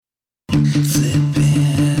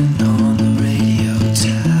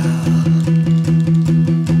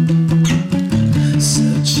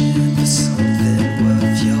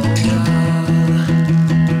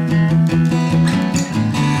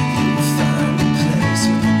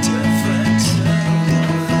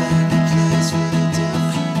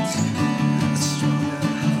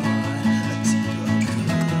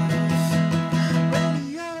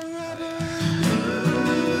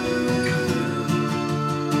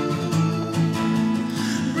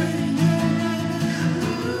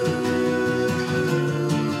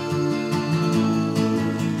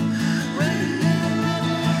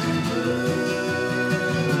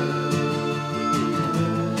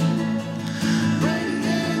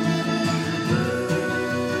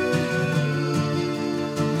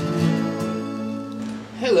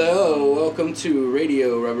welcome to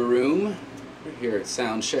Radio Rubber Room. We're here at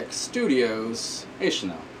Soundcheck Studios. Hey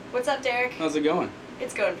Chanel. What's up, Derek? How's it going?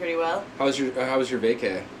 It's going pretty well. How was your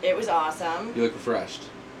vacay? It was awesome. You look refreshed.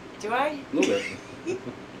 Do I? A little bit.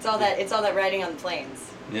 It's all that riding on the planes.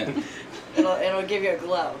 Yeah. It'll give you a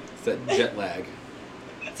glow. It's that jet lag.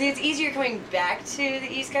 See, it's easier coming back to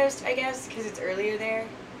the East Coast, I guess, because it's earlier there.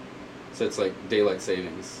 So it's like daylight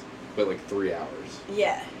savings, but like 3 hours.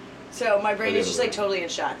 Yeah. So my brain is just like totally in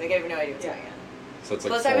shock. Like I have no idea what's going on. So it's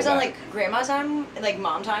like Plus I was on like grandma time, like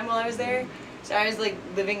mom time while I was there. So I was like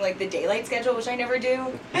living like the daylight schedule, which I never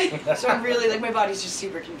do. So I'm really like my body's just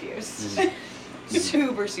super confused.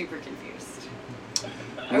 Super confused.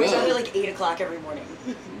 I was up at like 8 o'clock every morning.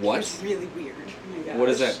 What? It was really weird. Oh my gosh. What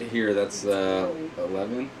is that here? That's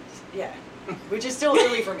 11? Yeah. Which is still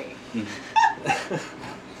early for me.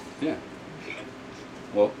 Yeah.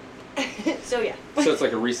 Well. So yeah. So it's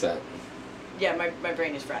like a reset. Yeah, my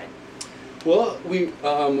brain is fried. Well, we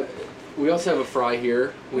also have a fry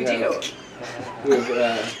here. We do. We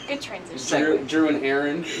have Good transition. Drew and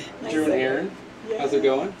Aaron. Drew and Aaron. Yeah. How's it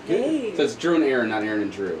going? Hey. So it's Drew and Aaron, not Aaron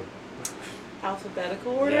and Drew.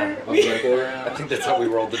 Alphabetical order? Yeah. Alphabetical order? I think that's how we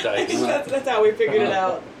rolled the I think dice. that's how we figured it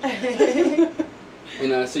out.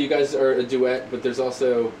 And so you guys are a duet, but there's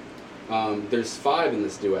also there's 5 in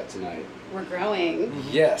this duet tonight. We're growing.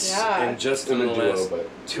 Yes, Yeah. and just I'm in a the duo, last but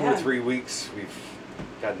 2 or 3 weeks, we've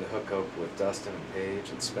gotten to hook up with Dustin and Paige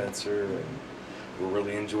and Spencer, and we're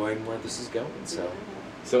really enjoying where this is going.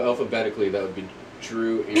 So alphabetically, that would be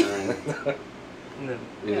Drew, Aaron, and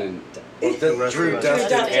then Drew,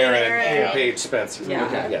 Dustin, Aaron, Paige, Spencer. Yeah.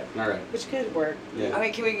 okay, Yeah. all right, Which could work. yeah.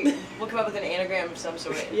 I mean, we'll come up with an anagram of some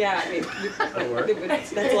sort. Yeah, I mean,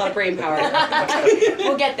 that's a lot of brain power.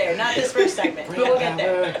 We'll get there. Not this first segment, but we'll get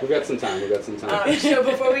there. We've got some time. So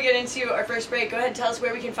before we get into our first break, go ahead and tell us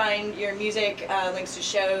where we can find your music, links to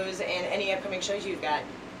shows, and any upcoming shows you've got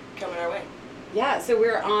coming our way. Yeah, so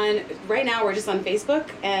right now we're just on Facebook,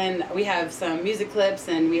 and we have some music clips,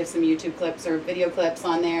 and we have some YouTube clips or video clips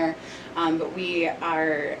on there. But we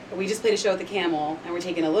just played a show at the Camel, and we're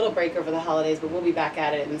taking a little break over the holidays, but we'll be back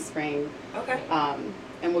at it in the spring. Okay.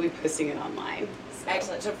 And we'll be posting it online. So.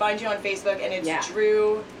 Excellent. So find you on Facebook, and it's Yeah.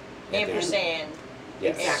 Drew Yeah, ampersand.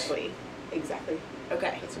 Yes. Exactly.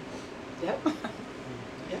 Okay. Yep.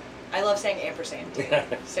 I love saying ampersand.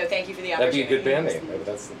 So thank you for the That'd be opportunity. a good band name. Maybe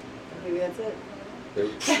that's Maybe that's it.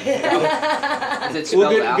 Is it Well,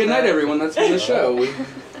 spelled good night, everyone. That's been the show.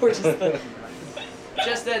 Or just the...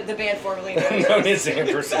 Just the band formerly known as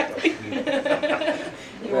Ampersand.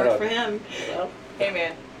 You work for him. So, Hey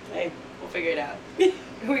man, hey. we'll figure it out.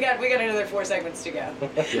 We got another 4 segments to go.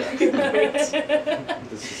 Yeah.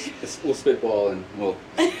 We'll spitball and we'll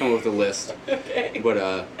come up with a list. Okay. But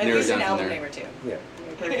At narrow it least an down from album there. name or 2. Yeah.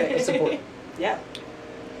 Perfect. It's important. Yeah.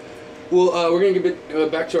 Well, we're going to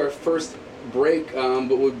get back to our first break, but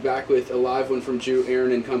we'll be back with a live one from Drew,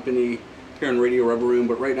 Aaron, and company here on Radio Rubber Room.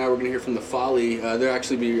 But right now we're going to hear from The Folly. They'll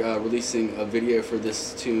actually be releasing a video for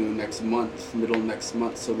this tune next month, middle of next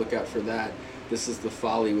month, so look out for that. This is The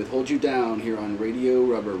Folly with Hold You Down here on Radio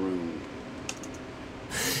Rubber Room.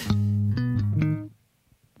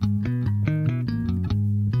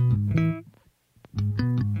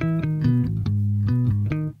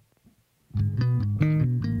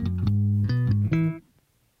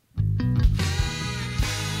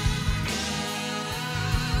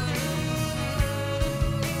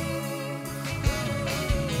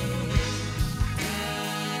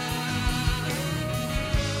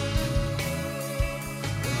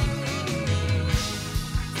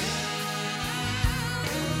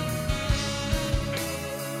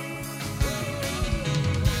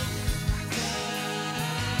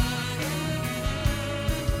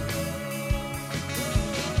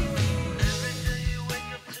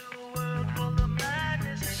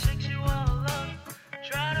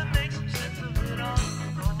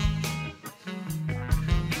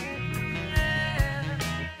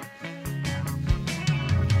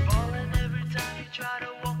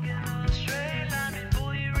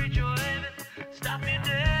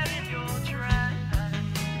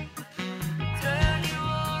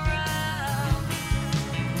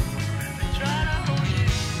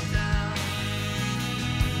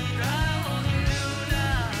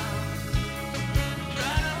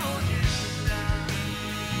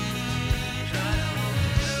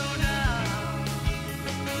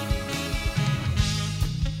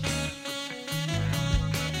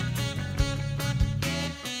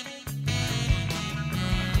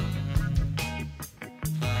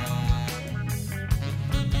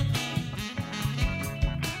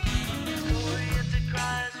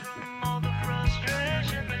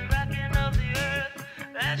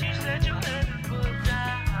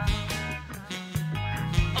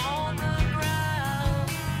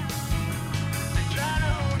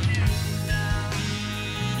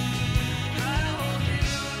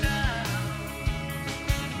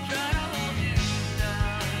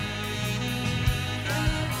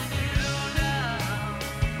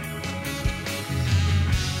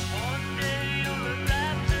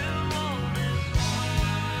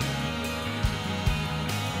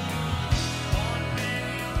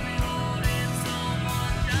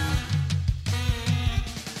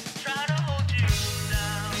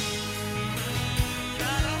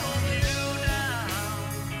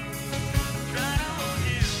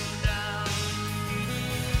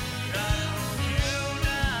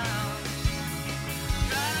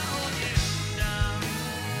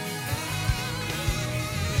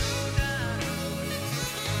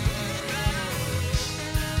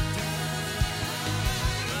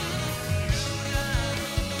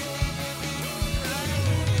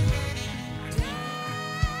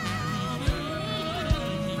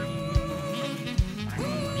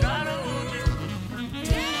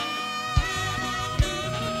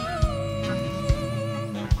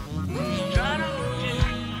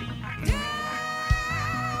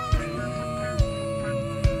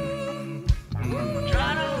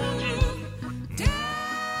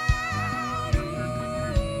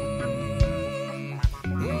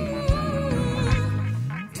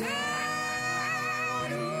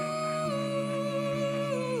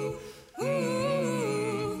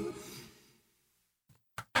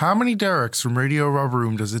 How many Derek's from Radio Rubber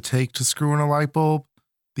Room does it take to screw in a light bulb?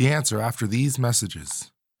 The answer after these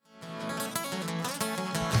messages.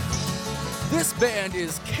 This band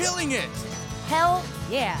is killing it! Hell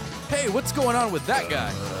yeah. Hey, what's going on with that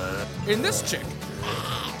guy? And this chick?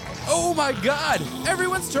 Oh my god!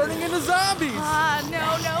 Everyone's turning into zombies!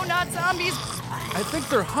 No, not zombies. I think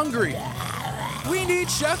they're hungry. We need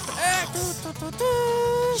Chef X!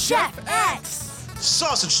 Chef X!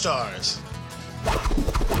 Sausage Stars.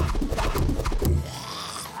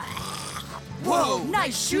 Whoa!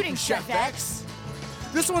 Nice shooting, Chef X.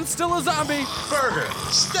 This one's still a zombie! Burger.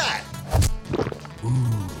 Stat.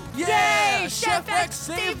 Yeah! Yay! Chef X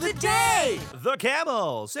saved the day! The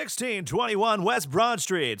Camel, 1621 West Broad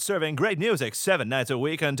Street, serving great music 7 nights a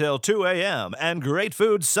week until 2 a.m. and great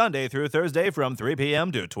food Sunday through Thursday from 3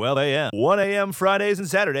 p.m. to 12 a.m. 1 a.m. Fridays and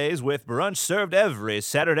Saturdays with brunch served every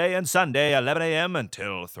Saturday and Sunday 11 a.m.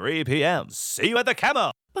 until 3 p.m. See you at The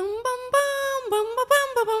Camel.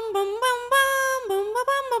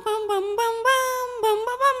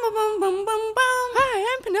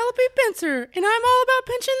 Hi, I'm Penelope Pincer, and I'm all about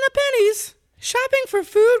pinching the pennies. Shopping for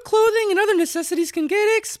food, clothing, and other necessities can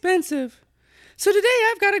get expensive. So today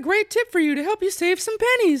I've got a great tip for you to help you save some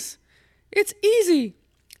pennies. It's easy.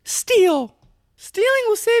 Steal. Stealing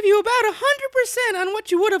will save you about 100% on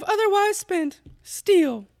what you would have otherwise spent.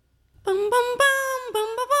 Steal. Saving money.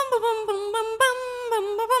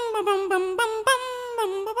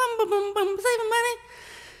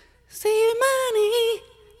 Saving money.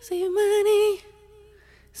 Saving money.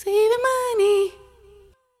 Saving money.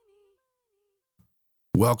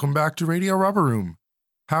 Welcome back to Radio Rubber Room.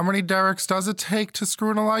 How many Derek's does it take to screw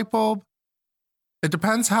in a light bulb? It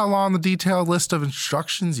depends how long the detailed list of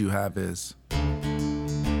instructions you have is.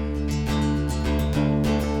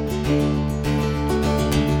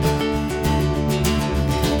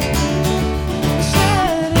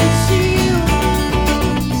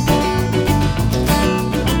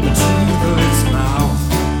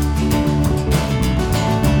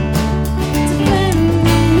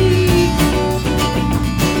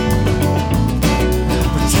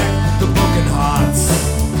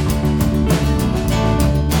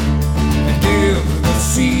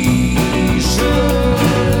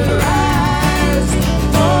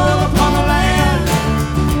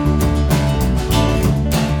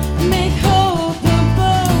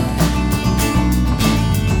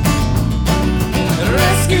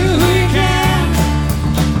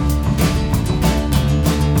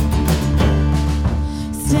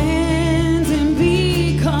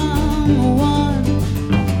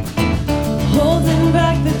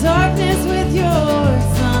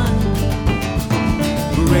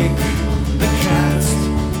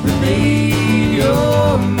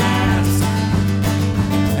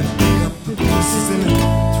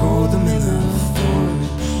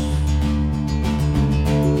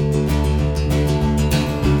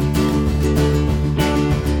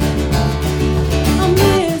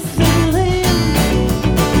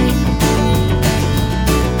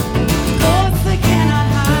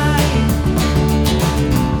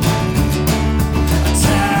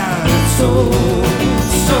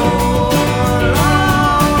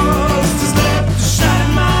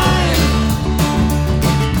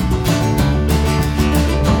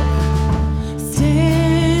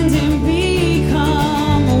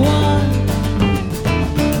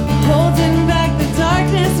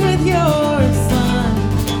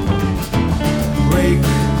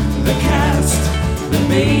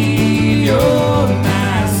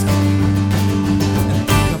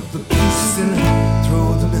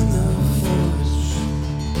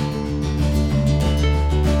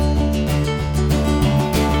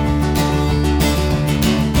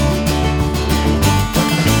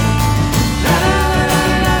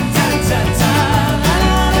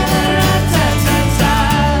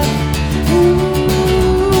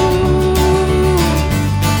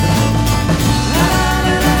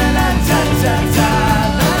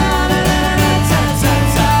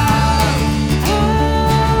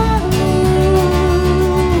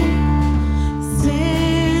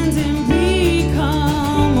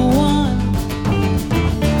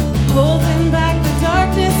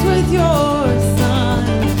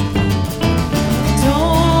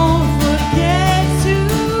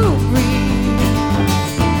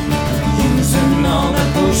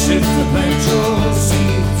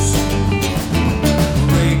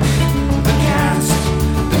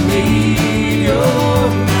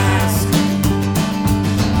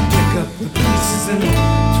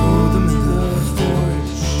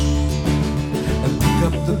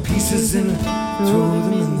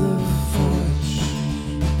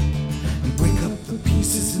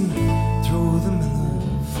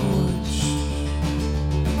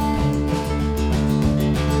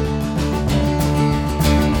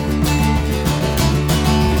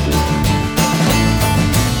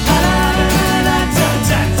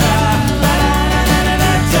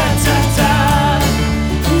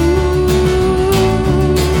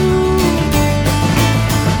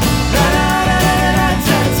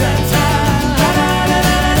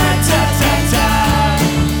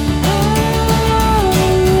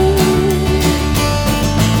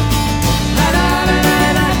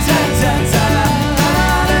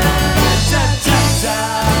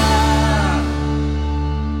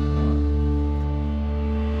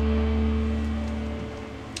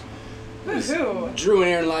 Drew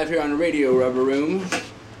and Aaron live here on Radio Rubber Room.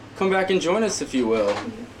 Come back and join us if you will.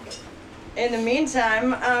 In the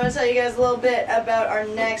meantime, I'm going to tell you guys a little bit about our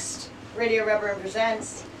next Radio Rubber Room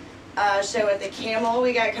Presents show at the Camel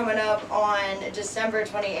we got coming up on December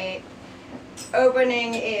 28th.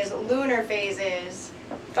 Opening is Lunar Phases,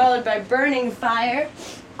 followed by Burning Fire,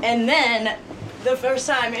 and then the first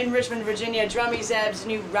time in Richmond, Virginia, Drummy Zeb's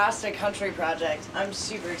new Rasta Country project. I'm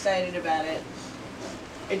super excited about it.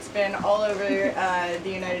 It's been all over the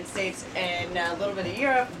United States and a little bit of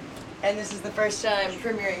Europe, and this is the first time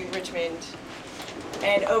premiering in Richmond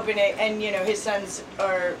and opening. And you know,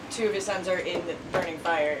 two of his sons are in the Burning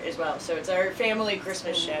Fire as well. So it's our family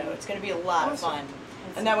Christmas show. It's going to be a lot of fun,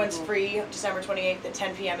 and that one's free December 28th at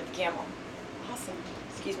 10 p.m. at the Camel. Awesome.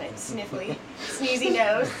 Excuse my sniffly, sneezy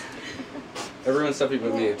nose. Everyone's stuffy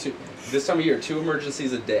but me. This time of year, 2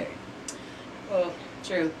 emergencies a day. Oh,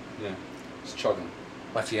 true. Yeah, just chugging.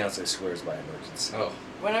 My fiance swears by emergency. Oh.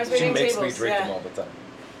 When I was She waiting makes tables, me drink yeah. them all the time.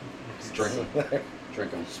 Just drink them.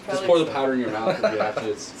 Drink them. Just probably- pour the powder in your mouth if you have to.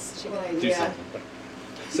 It's Do yeah. something.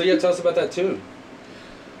 So yeah, tell us about that tune,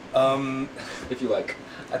 if you like.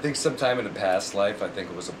 I think sometime in a past life, I think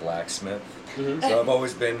it was a blacksmith. Mm-hmm. So I've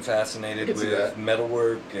always been fascinated I can see with that.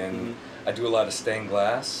 metalwork, and I do a lot of stained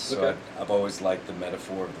glass. So Okay. I've always liked the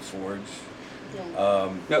metaphor of the forge. Yeah.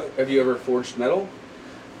 No, have you ever forged metal?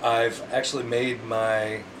 I've actually made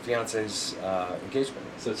my fiance's engagement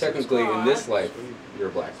ring. So technically, in this life, you're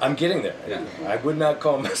a blacksmith. I'm getting there. Yeah. I would not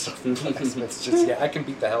call myself a blacksmith. It's just, I can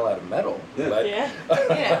beat the hell out of metal. Yeah. But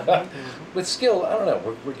Yeah. with skill, I don't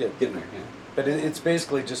know. We're Getting there. Yeah. But it's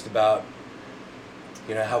basically just about,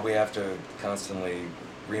 how we have to constantly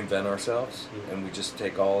reinvent ourselves, and we just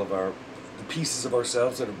take all of the pieces of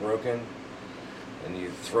ourselves that are broken, and you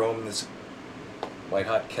throw them in this white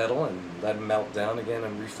hot kettle and let them melt down again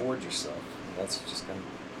and reforge yourself. And that's just kind of.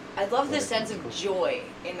 I love the sense of joy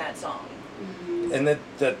in that song. And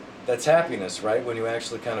that's happiness, right? When you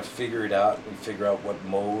actually kind of figure it out and figure out what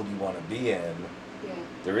mold you want to be in, Yeah.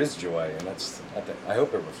 there is joy, and I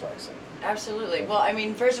hope it reflects it. Absolutely. Well, I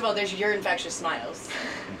mean, first of all, there's your infectious smiles.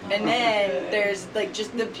 And then there's, like,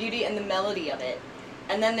 just the beauty and the melody of it.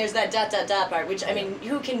 And then there's that da-da-da part, which, I mean,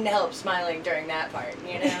 who can help smiling during that part,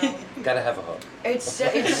 you know? Gotta have a hook. It's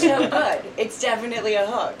so good. It's definitely a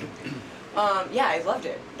hook. Yeah, I loved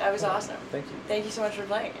it. That was awesome. Thank you. Thank you so much for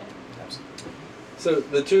playing it. Absolutely. So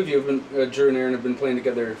the two of you have been, Drew and Aaron, have been playing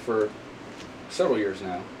together for several years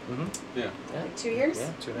now. Mm-hmm. Yeah. Like 2 years?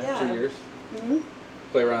 Yeah, 2.5. 2 years. Mm-hmm.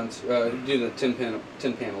 Play around, do the tin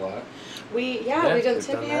pan a lot. We've Yeah, done we've done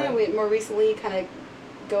Tiffany, that. and we more recently kind of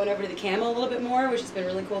going over to the Camel a little bit more, which has been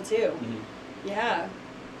really cool too. Mm-hmm. Yeah.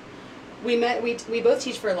 We both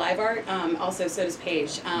teach for live art. Also, so does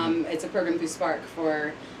Paige. It's a program through Spark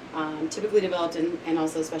for typically developed and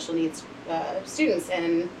also special needs students,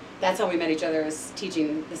 and that's how we met each other, is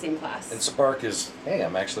teaching the same class. And Spark is, hey,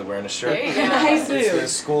 I'm actually wearing a shirt. There you go. Nice It's move. the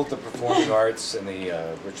School of the Performing Arts in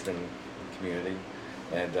the Richmond community.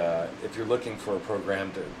 And if you're looking for a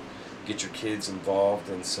program to get your kids involved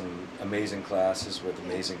in some amazing classes with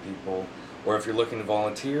amazing people, or if you're looking to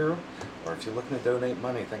volunteer, or if you're looking to donate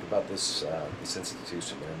money, think about this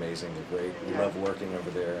institution. They're amazing, they're great. We Yeah. love working over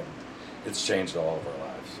there, and it's changed all of our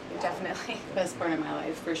lives. Yeah. Definitely. Best part of my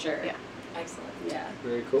life, for sure. Yeah. Excellent. Yeah.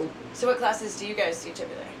 Very cool. So what classes do you guys teach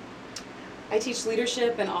over there? I teach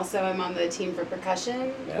leadership, and also I'm on the team for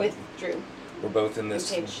percussion Yeah. with Drew We're both in and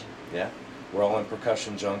this. Paige. Yeah. We're all in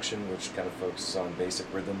Percussion Junction, which kind of focuses on basic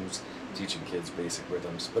rhythms, teaching kids basic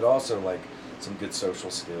rhythms, but also like some good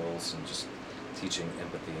social skills and just teaching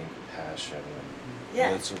empathy and compassion and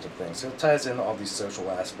Yeah. those sorts of things. So it ties in all these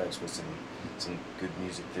social aspects with some good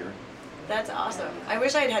music theory. That's awesome. I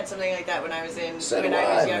wish I'd had something like that when I was So when do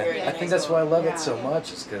I was man. younger. I in high think that's school. why I love Yeah. it so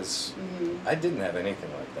much, is because Mm-hmm. I didn't have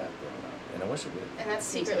anything like that growing up, and I wish I did. And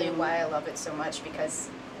that's Me secretly too. why I love it so much, because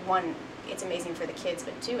one, it's amazing for the kids,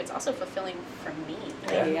 but two, it's also fulfilling for me.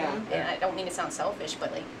 Yeah. Yeah. And I don't mean to sound selfish,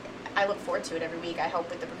 but like, I look forward to it every week. I help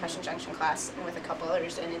with the Percussion Junction class and with a couple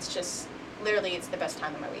others, and it's just, literally, it's the best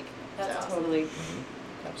time of my week. That's So- awesome. Totally.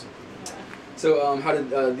 Mm-hmm. Absolutely. Yeah. So how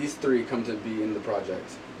did these three come to be in the project?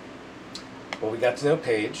 Well, we got to know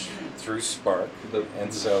Paige through Spark,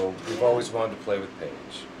 and so we've always wanted to play with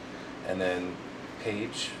Paige. And then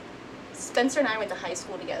Paige, Spencer and I went to high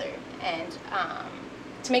school together, and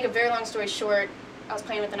to make a very long story short, I was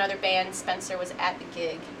playing with another band. Spencer was at the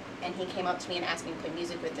gig, and he came up to me and asked me to play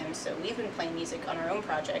music with him. So we've been playing music on our own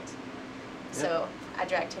project. So I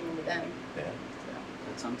dragged him into them. yeah.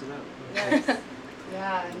 That sums it up. Nice.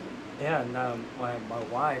 Yeah. Yeah, and my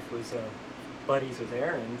wife was buddies with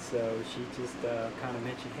Erin, so she just kind of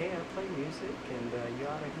mentioned, hey, I play music, and you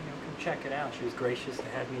ought to, come check it out. She was gracious to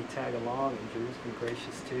have me tag along, and Drew's been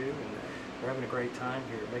gracious too, and we're having a great time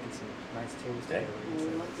here, making some nice tunes together.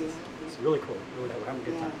 It's really cool. Really cool. We're having a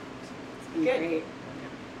good time. It's been great.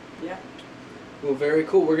 Yeah. Well, very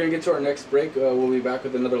cool. We're going to get to our next break. We'll be back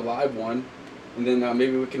with another live one. And then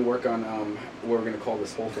maybe we can work on what we're going to call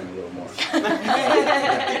this whole thing a little more.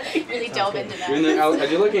 Really delve into that. And then I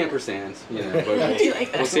do like ampersands, but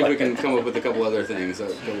we'll see if we can come up with a couple other things.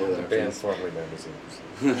 Band formerly known as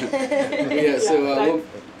ampersand. Yeah, so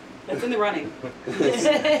that's in the running. It's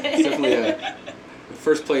definitely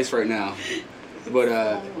first place right now. But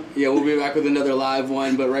yeah, we'll be back with another live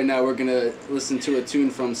one. But right now we're going to listen to a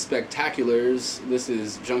tune from Spectaculars. This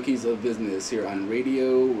is Junkies of Business here on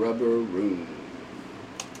Radio Rubber Room.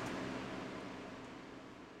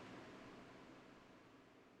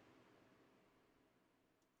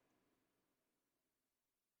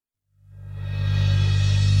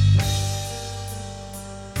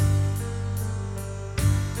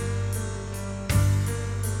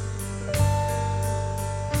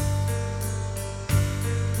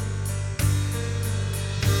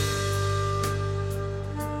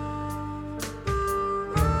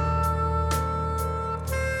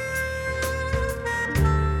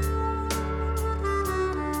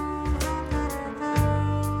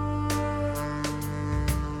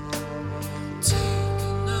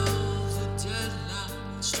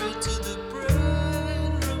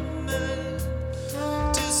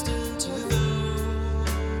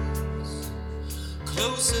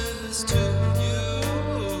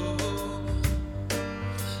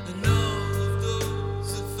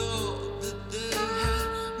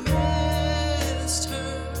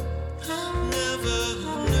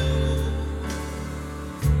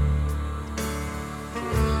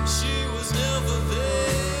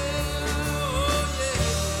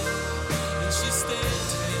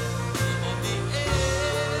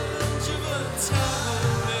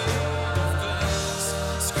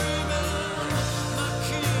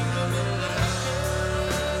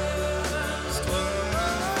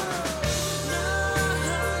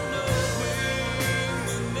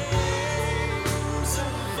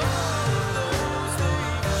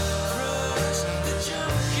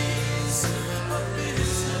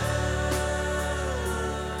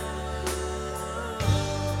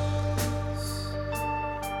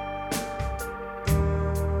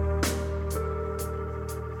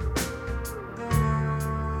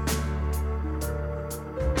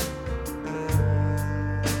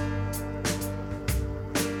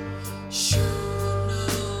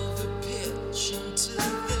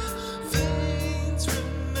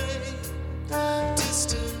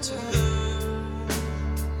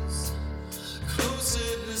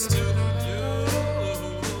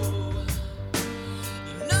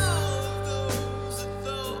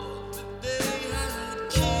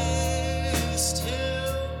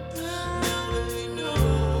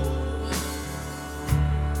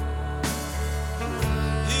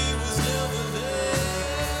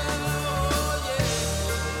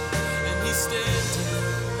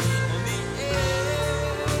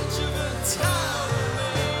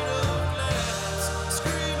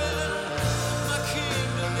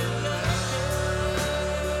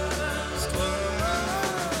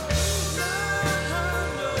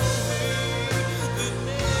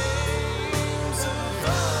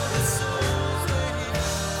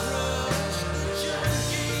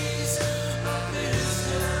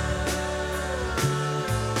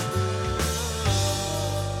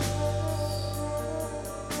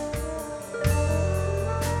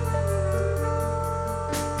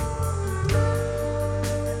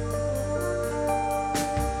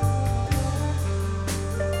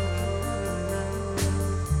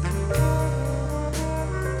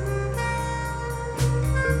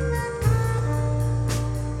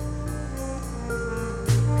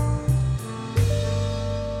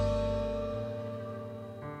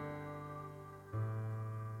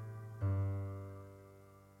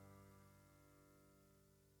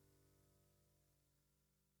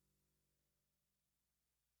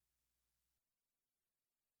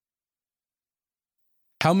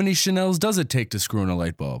 How many Chanels does it take to screw in a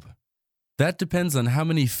light bulb? That depends on how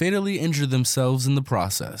many fatally injure themselves in the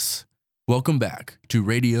process. Welcome back to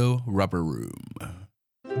Radio Rubber Room.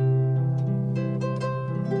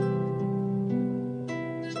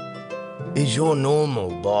 Is your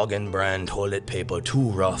normal bargain brand toilet paper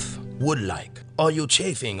too rough, wood-like? Are you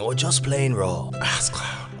chafing or just plain raw? Ass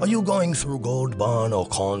Cloud. Are you going through Gold Bond or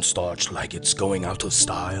cornstarch like it's going out of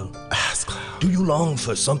style? Ass Cloud. Do you long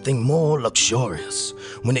for something more luxurious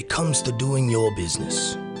when it comes to doing your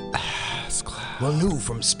business? Ass Cloud. Well, new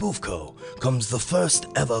from Spoofco comes the first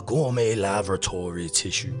ever gourmet laboratory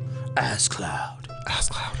tissue, Ass Cloud. Ass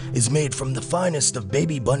Cloud is made from the finest of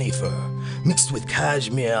baby bunny fur, mixed with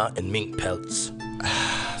cashmere and mink pelts.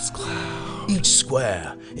 Ass Cloud. Each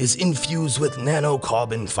square is infused with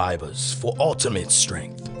nanocarbon fibers for ultimate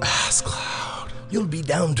strength. Ass Cloud. You'll be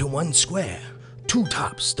down to 1 square, 2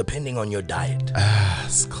 tops depending on your diet.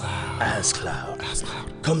 Ass Cloud. Ass Cloud. Ass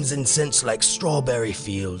Cloud. Comes in scents like strawberry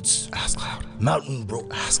fields. Ass Cloud. Mountain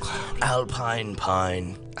brook. Ass Cloud. Alpine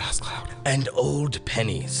pine. Ass Cloud. And old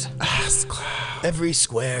pennies. Ass Cloud. Every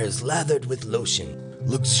square is lathered with lotion,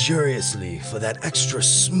 luxuriously for that extra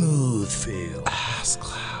smooth feel. Ass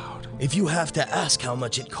Cloud. If you have to ask how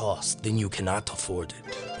much it costs, then you cannot afford it.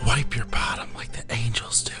 Wipe your bottom like the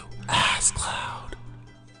angels do. Ass Cloud.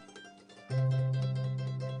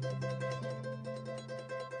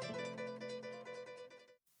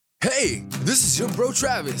 Hey, this is your bro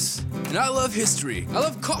Travis, and I love history. I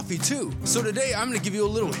love coffee too. So today I'm gonna give you a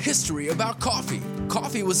little history about coffee.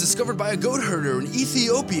 Coffee was discovered by a goat herder in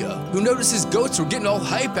Ethiopia who noticed his goats were getting all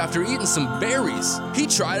hype after eating some berries. He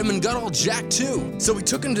tried them and got all jacked too. So he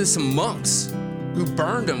took them to some monks who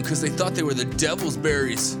burned them because they thought they were the devil's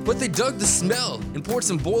berries. But they dug the smell and poured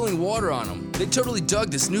some boiling water on them. They totally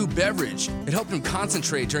dug this new beverage. It helped them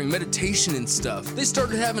concentrate during meditation and stuff. They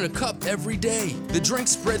started having a cup every day. The drink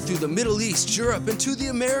spread through the Middle East, Europe, and to the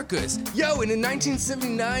Americas. Yo, and in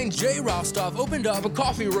 1979, Jay Rostov opened up a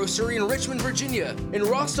coffee roastery in Richmond, Virginia. And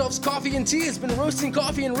Rostov's Coffee and Tea has been roasting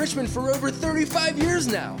coffee in Richmond for over 35 years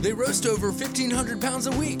now. They roast over 1,500 pounds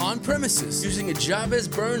a week on premises using a Jabez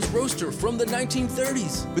Burns roaster from the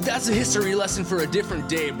 1930s. But that's a history lesson for a different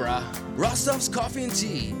day, brah. Rostov's Coffee and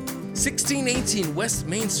Tea, 1618 West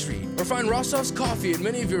Main Street. Or find Rostov's Coffee at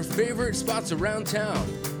many of your favorite spots around town.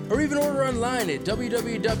 Or even order online at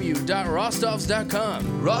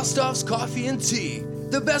www.rostovs.com. Rostov's Coffee and Tea,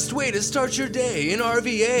 the best way to start your day in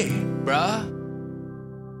RVA, brah.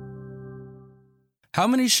 How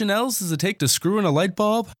many Chanels does it take to screw in a light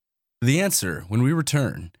bulb? The answer when we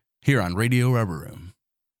return here on Radio Rubber Room.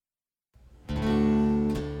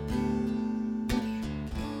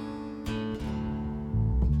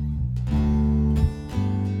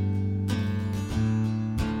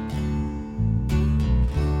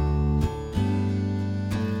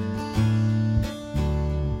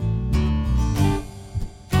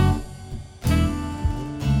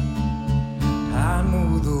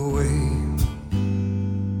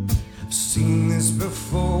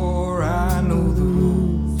 Before I know the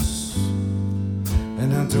rules,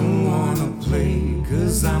 and I don't wanna play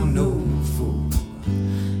 'cause I'm no fool.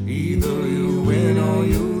 Either you win or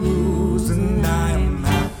you lose, and I am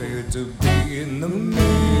happy to be in the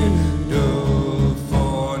middle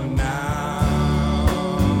for now.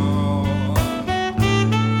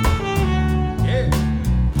 Yeah.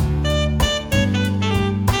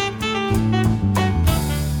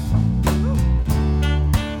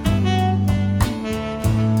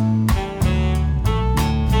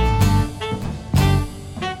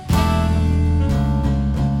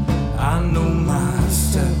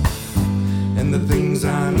 The things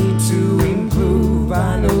I need to improve.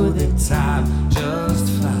 I know that time just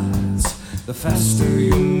flies the faster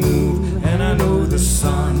you move, and I know the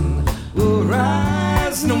sun will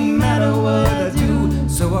rise no matter what I do.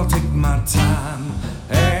 So I'll take my time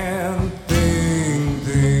and think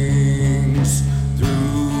things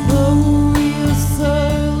through. Oh, you're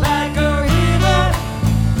so like a river.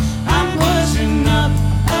 I'm pushing up,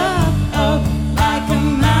 up, up like a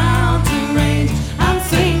mountain range. I'm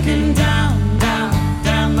sinking down.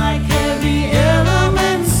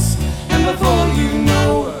 Before you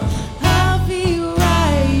know, I'll be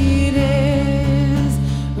right as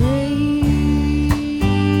rain.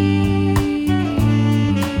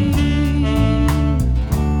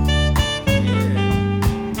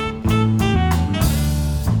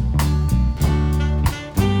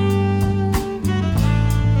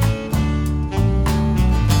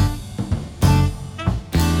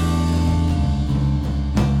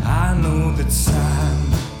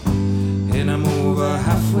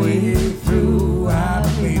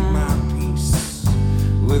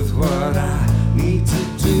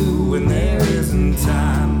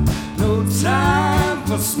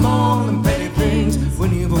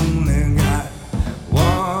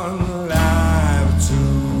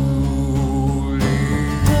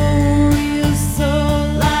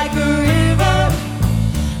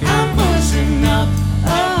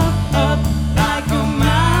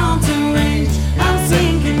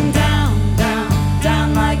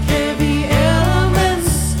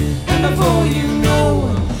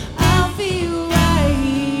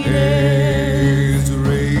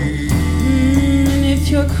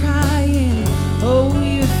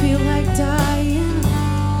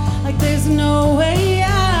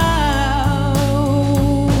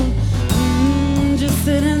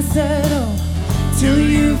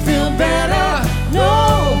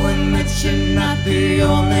 the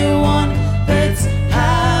only one that's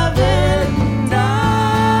having doubts.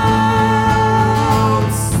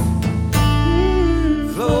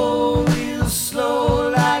 Flow real slow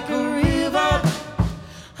like a river.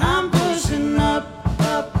 I'm pushing up,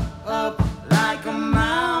 up, up like a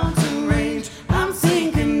mountain range. I'm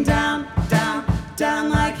sinking down, down, down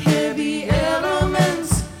like heavy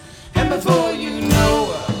elements. And before you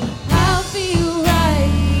know, I'll feel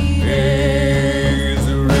right. There's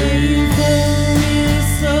a river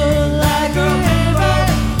so like a river.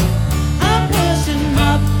 I'm pushing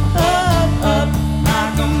up, up, up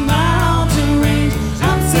like a mountain range.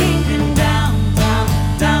 I'm sinking down, down,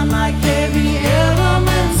 down like heavy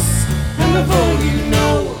elements. And before you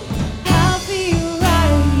know, I'll feel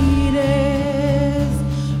right as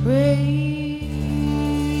rain.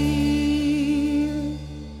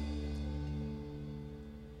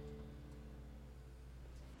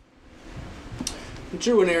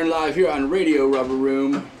 Drew and Aaron live here on Radio Rubber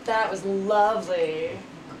Room. That was lovely.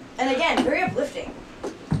 And again, very uplifting.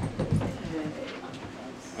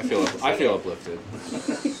 I feel uplifted.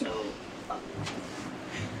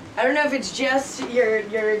 I don't know if it's just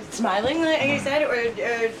you're smiling, like I said, or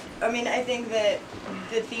I mean, I think that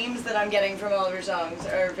the themes that I'm getting from all of your songs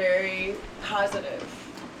are very positive.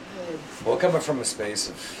 Well, coming from a space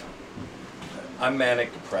of, I'm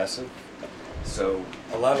manic depressive, so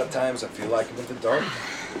a lot of times I feel like I'm in the dark.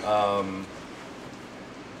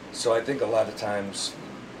 So I think a lot of times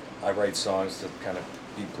I write songs that kind of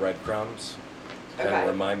be breadcrumbs, kind of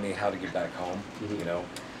remind me how to get back home, you know.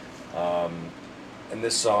 And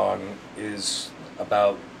this song is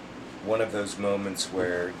about one of those moments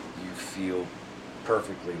where you feel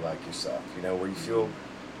perfectly like yourself, you know, where you feel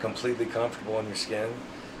completely comfortable in your skin.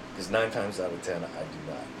 Because 9 times out of 10, I do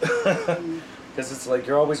not. Because it's like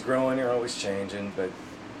you're always growing, you're always changing, but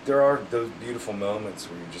there are those beautiful moments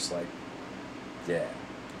where you're just like, yeah,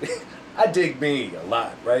 I dig me a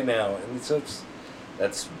lot right now. And so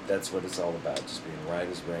that's what it's all about, just being right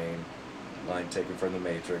as rain, line taken from the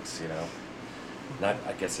Matrix, you know. Not,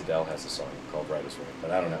 I guess Adele has a song called Right as Rain,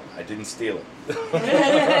 but I don't know. I didn't steal it.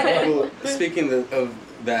 Well, speaking of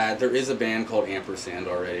that, there is a band called Ampersand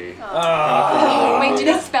already. Oh. Wait, did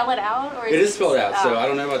it spell it out? Or It is spelled out, so I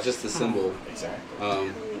don't know about just the symbol. Exactly.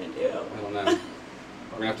 I don't know.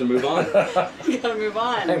 We're gonna have to move on. We gotta move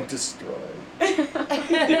on. I'm destroyed. It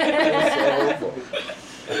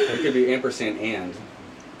could be Ampersand and.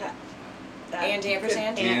 And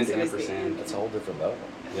ampersand? And ampersand. That's a whole different level.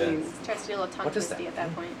 Yeah. Try to do a little tongue What is twisty that? at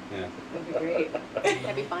that point. Yeah. That'd be great.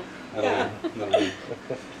 That'd be fun. I don't know.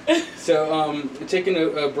 So, taking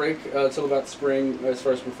a break till about spring as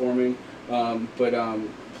far as performing, but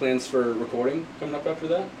plans for recording coming up after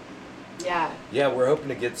that? Yeah. Yeah, we're hoping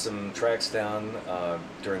to get some tracks down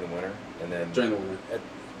during the winter, and then During the winter.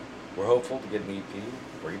 We're hopeful to get an EP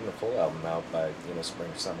or even a full album out by spring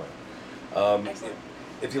or summer. Excellent.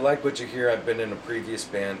 If you like what you hear, I've been in a previous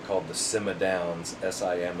band called the Simma Downs,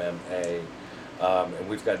 SIMMA, and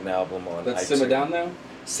we've got an album on That's iTunes. Simma Down now?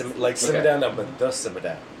 Simma Okay. Down, no, but the Simma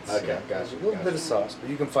Downs. Okay, gotcha. A little bit of sauce, but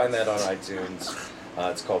you can find that on iTunes.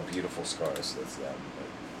 It's called Beautiful Scars. That's the album.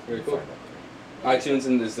 Very You cool. can find that. iTunes,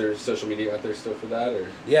 and is there social media out there still for that, or?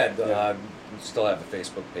 Yeah, we still have a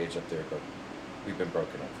Facebook page up there, but we've been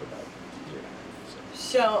broken up for about a year and a half.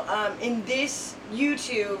 So, in this, you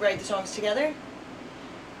two write the songs together?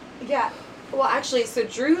 Yeah. Well, actually, so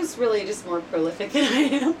Drew's really just more prolific than I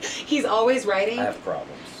am. He's always writing. I have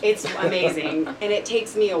problems. It's amazing, and it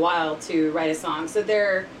takes me a while to write a song. So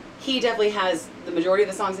he definitely has the majority of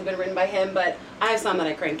the songs have been written by him, but I have some that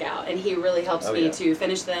I crank out, and he really helps me to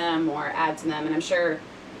finish them or add to them. And I'm sure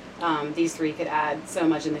these three could add so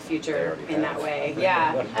much in the future in that way.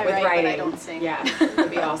 Yeah, I with write, but writing. I don't sing. Yeah,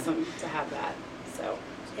 it'd be awesome to have that. So.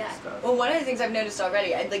 Yeah. Well, one of the things I've noticed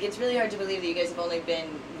already, it's really hard to believe that you guys have only been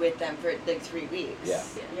with them for 3 weeks. Yeah.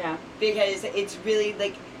 Yeah. Because it's really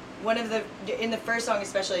one of in the first song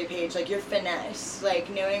especially, Paige, your finesse,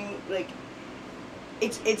 knowing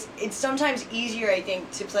it's sometimes easier, I think,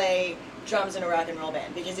 to play drums in a rock and roll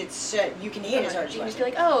band because it's you can hit as hard as you you can want. just be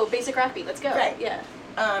like, oh, basic rock beat, let's go. Right. Yeah.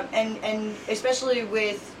 And especially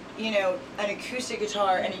with an acoustic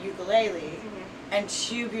guitar and a ukulele. And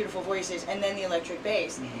 2 beautiful voices, and then the electric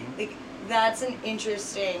bass. That's an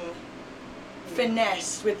interesting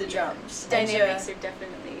finesse with the drums. Dynamics are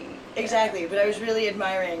definitely... Exactly, but I was really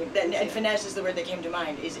admiring that, and finesse is the word that came to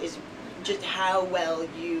mind, is just how well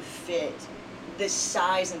you fit the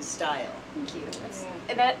size and style. Thank you.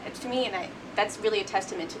 And that, to me, that's really a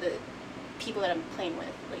testament to the people that I'm playing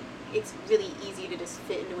with. It's really easy to just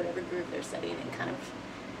fit into whatever groove they're setting and kind of...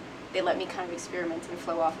 They let me kind of experiment and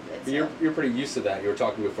flow off of it. So. You're pretty used to that. You were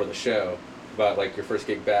talking before the show about like your first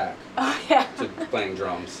gig back Oh yeah. to playing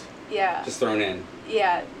drums. Yeah. Just thrown in.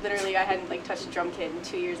 Yeah, literally, I hadn't like touched a drum kit in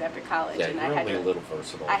 2 years after college, Yeah, and you're I had only to. a little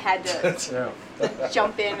versatile. I had to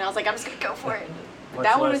jump in, and I was like, I'm just gonna go for it. But Much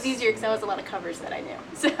that one was less- easier because that was a lot of covers that I knew.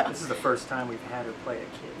 So. This is the first time we've had her play a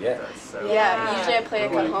kid Yeah. with us. So Yeah, usually I play a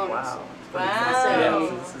we're like, cajon. Wow. Wow.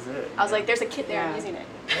 So This is it. I was like, there's a kit there, I'm using it.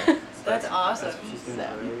 That's awesome. She's doing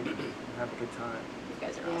So. great. Have a good time. You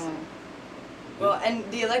guys are awesome. Well, and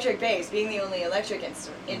the electric bass being the only electric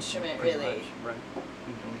instrument, Pretty really. much, right.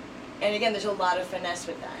 And again, there's a lot of finesse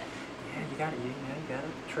with that. Yeah, you gotta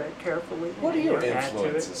tread carefully. What are your add to it.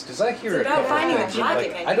 influences? Because I hear It's it. about finding the like,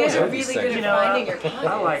 pocket, man. I You don't guys know are these really good things. at finding your pocket.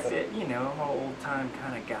 I like it, I'm an old time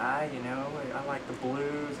kind of guy, I like the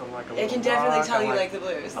blues, I like a little It can definitely rock, tell I you like the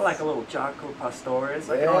blues. I like a little Jaco Pastorius.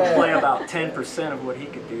 I can only play about 10% of what he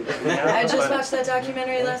could do. I just but- watched that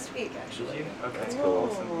documentary last week, actually. Did you? Okay, That's cool. cool.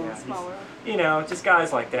 Awesome. Yeah, Small world. just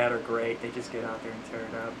guys like that are great. They just get out there and tear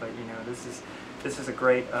it up. But this is a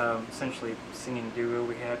great, essentially singing duo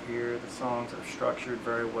we have here. The songs are structured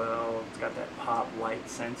very well. It's got that pop light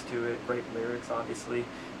sense to it. Great lyrics, obviously,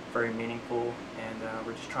 very meaningful, and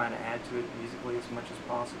we're just trying to add to it musically as much as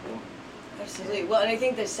possible. Absolutely. Well, and I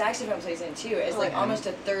think the saxophone plays in too. It's like almost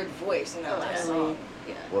a third voice in that last song.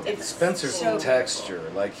 Yeah. Well, It's Spencer's so texture,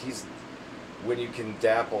 like when you can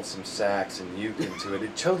dapple some sax and uke into it,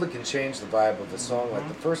 it totally can change the vibe of the song. Like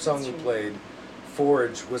the first song you played,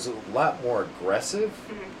 Forge, was a lot more aggressive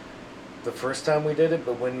the first time we did it,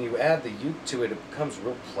 but when you add the uke to it, it becomes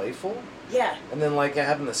real playful. Yeah. And then like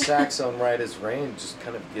having the sax on Right as Rain just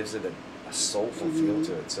kind of gives it a soulful feel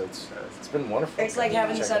to it. So it's been wonderful. It's like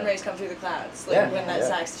having the Check sun it out. rays come through the clouds. Like Yeah, when that yeah.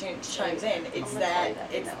 sax chimes in, it's that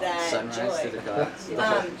Sunrise joy. to the clouds.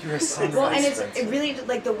 You're a sunrise, well, and Spencer. it really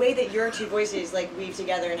like the way that your two voices like weave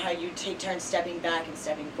together and how you take turns stepping back and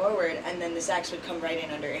stepping forward, and then the sax would come right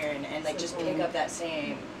in under Aaron and like just pick up that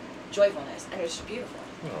same joyfulness, and it was just beautiful.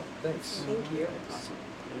 Oh, thanks. Thank you.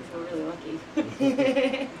 We're really lucky.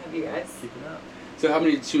 Have you guys? Keep it up. So how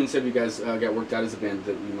many tunes have you guys got worked out as a band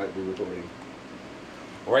that you might be recording?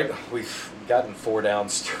 Right, we've gotten 4 down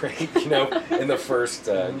straight, in the first,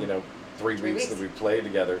 3 weeks that we played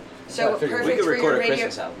together. So I figured perfect for your radio,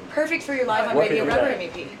 Christmas album. perfect for your live on What Radio could Rubber we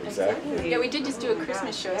MEP. Exactly. Yeah, we did just do a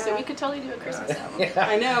Christmas show, so we could totally do a Christmas album.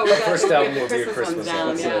 I know. The first album will be a Christmas Christmas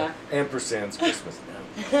one's down, album. yeah. Ampersand's Christmas now.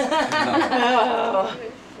 Oh,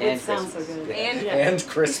 it And sounds Christmas. so good. And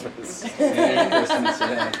Christmas. And Christmas,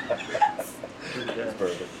 yeah. That's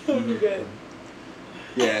perfect. Good.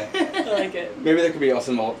 Yeah. I like it. Maybe there could be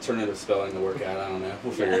some alternative spelling to work out. I don't know.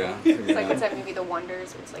 We'll figure it out. It's like what's that movie, The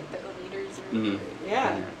Wonders, where it's like the leaders. Or Mhm.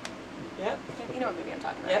 Yeah. Yep. You know what movie I'm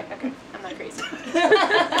talking about? Yep. Right? Okay, I'm not crazy.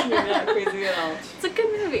 You're not crazy at all. It's a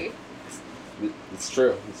good movie. It's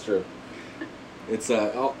true. It's true. It's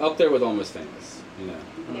up there with Almost Famous,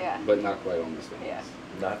 Yeah. but not quite Almost Famous. Yeah.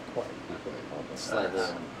 Not quite. Not quite. Almost. Slide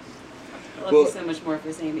that one. I love Well- you so much more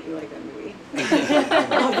for saying that you like that movie. I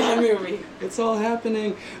love that movie. It's all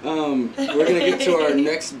happening. We're gonna get to our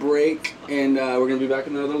next break, and we're gonna be back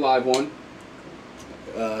with another live one.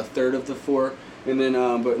 Third of the 4, and then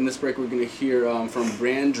but in this break we're gonna hear from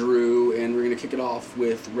Brandrew, and we're gonna kick it off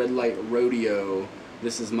with Red Light Rodeo.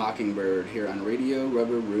 This is Mockingbird here on Radio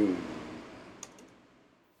Rubber Room.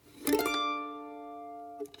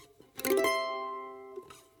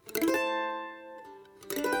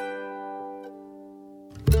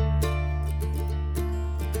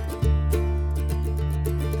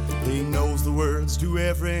 He knows the words to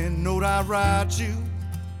every note I write you,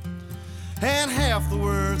 and half the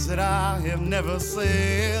words that I have never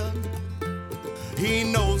said. He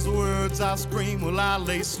knows the words I scream while I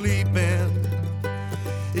lay sleeping.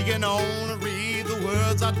 He can only read the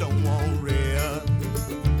words I don't want read.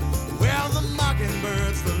 Well, the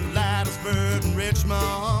mockingbird's the lightest bird in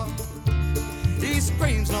Richmond. He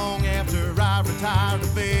screams long after I retire to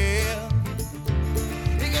bed.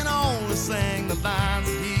 He can only sing the lines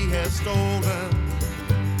that he has stolen.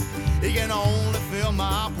 He can only fill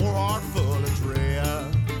my poor heart full of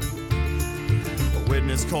dread. A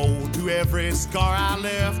witness cold to every scar I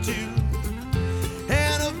left you,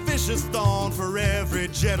 and a vicious thorn for every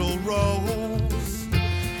gentle rose.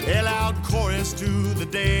 A loud chorus to the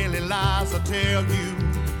daily lies I tell you,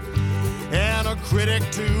 and a critic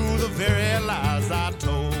to the very lies I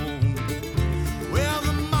told. Well,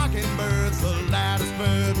 the mockingbird's the loudest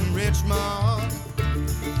bird in Richmond.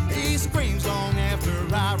 He screams long after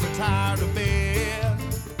I retire to bed.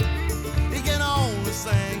 He can only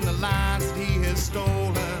sing the lines that he has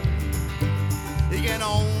stolen. He can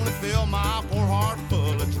only fill my poor heart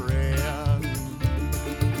full of dread.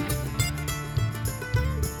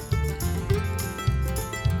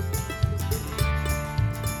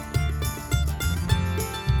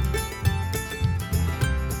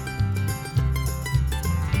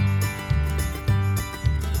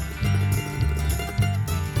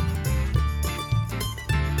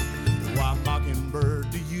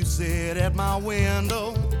 at my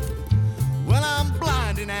window. Well, I'm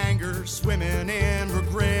blind in anger, swimming in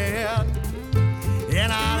regret.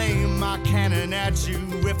 And I'd aim my cannon at you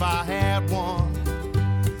if I had one.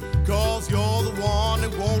 'Cause you're the one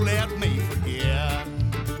that won't let me forget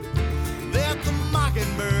that the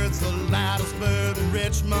mockingbird's the loudest bird in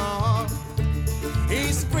Richmond.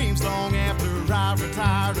 He screams long after I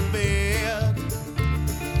retire to bed.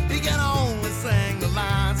 He can only sing the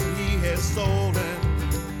lines that he has stolen.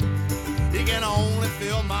 He can only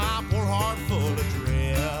fill my poor heart full of dread.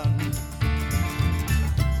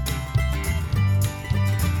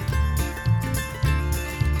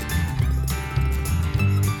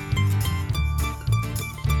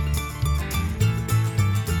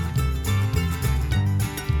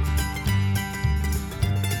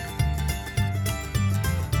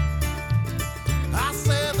 I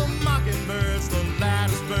said the mockingbird's the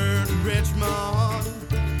loudest bird in Richmond.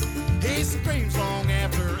 He screams long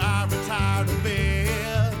after I retire to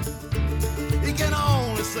bed. He can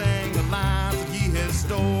only sing the lines that he has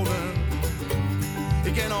stolen.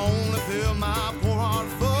 He can only fill my poor heart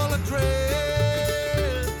full of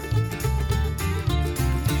dread.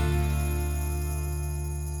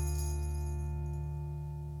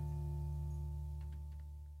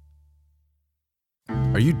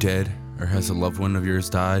 Are you dead, or has a loved one of yours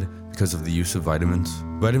died because of the use of vitamins?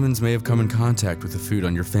 Vitamins may have come in contact with the food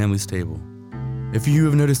on your family's table. If you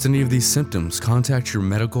have noticed any of these symptoms, contact your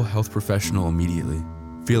medical health professional immediately.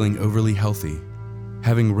 Feeling overly healthy,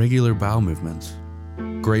 having regular bowel movements,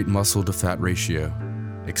 great muscle to fat ratio,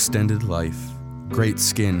 extended life, great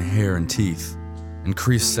skin, hair, and teeth,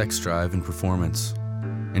 increased sex drive and performance,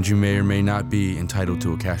 and you may or may not be entitled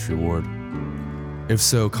to a cash reward. If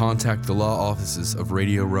so, contact the law offices of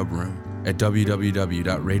Radio Rub Room at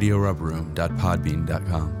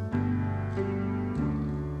www.radiorubroom.podbean.com.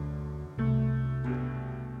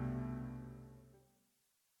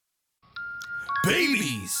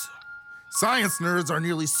 Babies! Science nerds are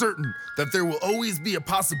nearly certain that there will always be a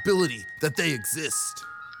possibility that they exist.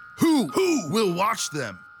 Who will watch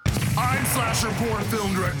them? I'm slasher porn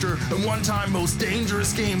film director and one-time most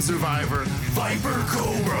dangerous game survivor, Viper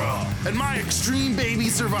Cobra. And my Extreme Baby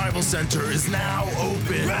Survival Center is now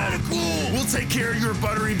open. Radical! We'll take care of your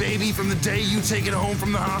buttery baby from the day you take it home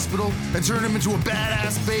from the hospital and turn him into a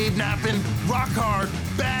badass babe napping, rock hard,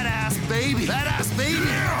 badass baby. Badass baby!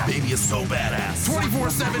 Yeah. Baby is so badass.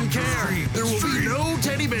 24/7 care. There will be no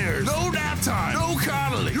teddy bears, no nap time, no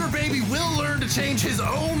coddling. Your baby will learn to change his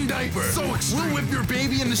own diaper. So extreme. We'll whip your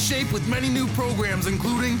baby into shape with many new programs,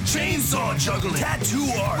 including chainsaw juggling, tattoo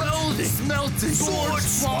art, welding, smelting, sword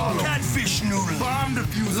swallow, catfish noodling, bomb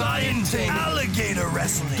defusing, lion taming, alligator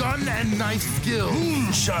wrestling, gun and knife skill,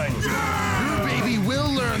 moonshine. Yeah. Your baby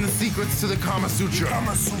will learn the secrets to the Kama Sutra.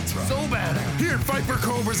 So badass. Here at Viper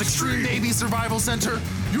Cobra's Extreme Baby Survival Center,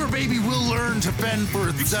 your baby will learn to fend for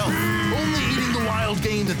itself, only eating the wild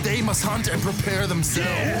game that they must hunt and prepare themselves.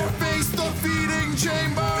 Yeah. Or face the feeding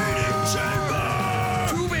chamber.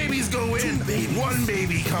 Two babies go in, one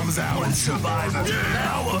baby comes out. One survivor. Yeah.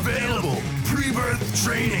 Now available. Pre-birth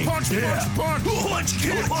training. Punch, punch,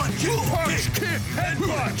 kick,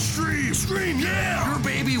 headbutt, stream, yeah. Your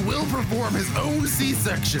baby will perform his own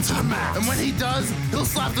C-section to the max. And when he does, he'll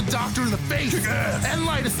slap the doctor in the face and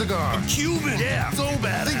light a cigar. A Cuban. Yeah, so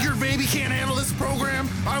bad. Think your baby can't handle this program?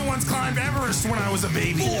 I once climbed Everest when I was a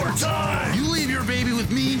baby. 4 times. You leave your baby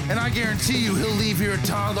with me, and I guarantee you he'll leave here a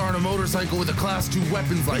toddler on a motorcycle with a Class 2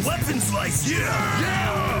 weapons license. Weapons license?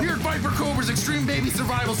 Yeah! Here at Viper Cobra's Extreme Baby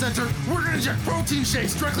Survival Center, we're gonna inject protein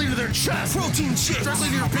shakes directly to their chest. Protein shakes? Directly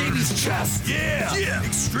to your baby's chest. Yeah! Yeah!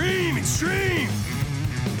 Extreme!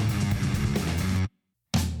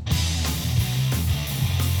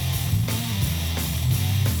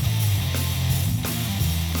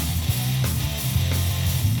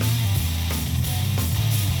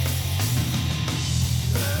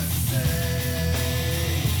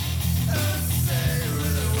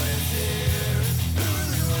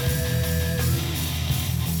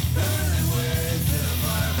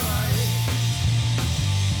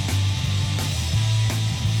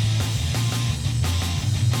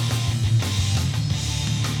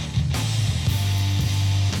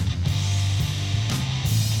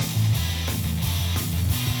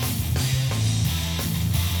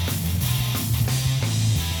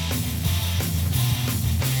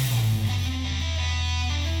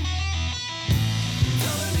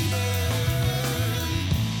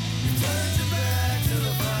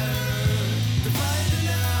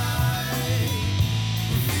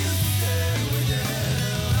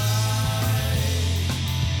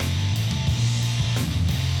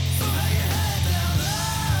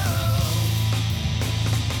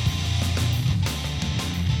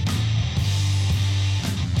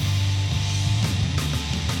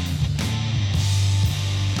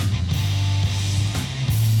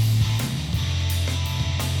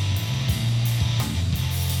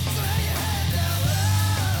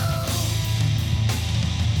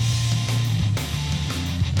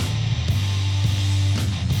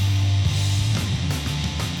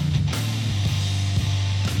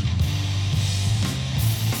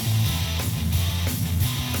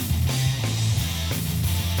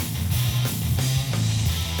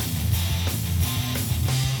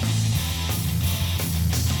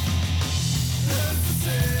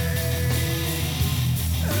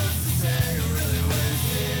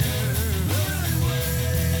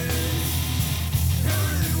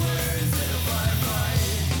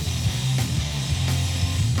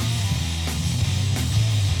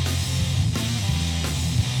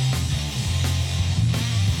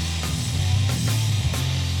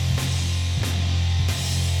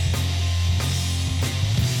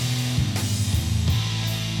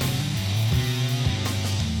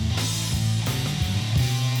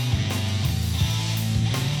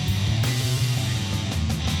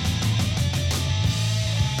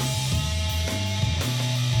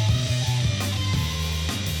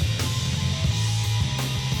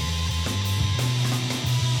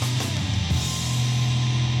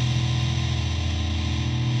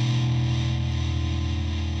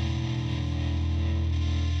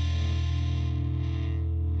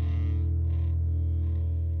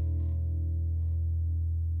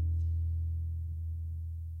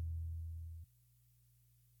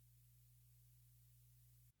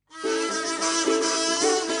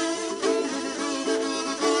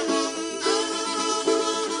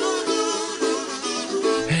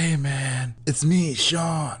 It's me,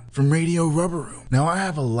 Sean, from Radio Rubber Room. Now, I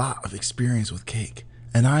have a lot of experience with cake,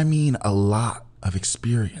 and I mean a lot of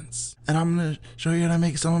experience. And I'm gonna show you how to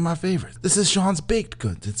make some of my favorites. This is Sean's Baked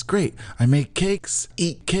Goods. It's great. I make cakes,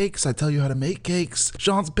 eat cakes, I tell you how to make cakes.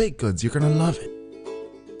 Sean's Baked Goods, you're gonna love it.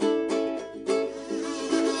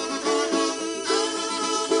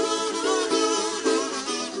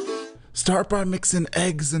 Start by mixing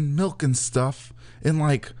eggs and milk and stuff in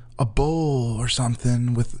like a bowl or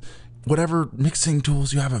something with whatever mixing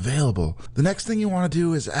tools you have available. The next thing you want to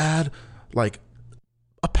do is add like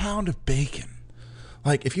a pound of bacon.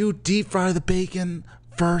 Like if you deep fry the bacon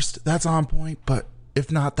first, that's on point, but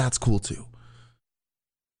if not, that's cool too.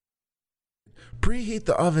 Preheat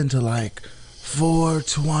the oven to like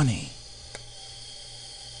 420.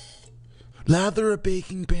 Lather a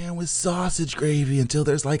baking pan with sausage gravy until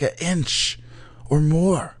there's like an inch or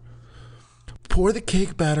more. Pour the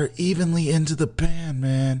cake batter evenly into the pan,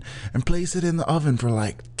 man, and place it in the oven for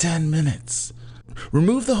like 10 minutes.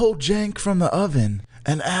 Remove the whole jank from the oven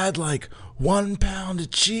and add like 1 pound of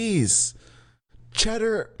cheese.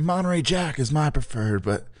 Cheddar Monterey Jack is my preferred,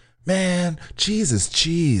 but man, cheese is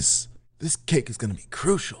cheese. This cake is gonna be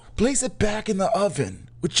crucial. Place it back in the oven,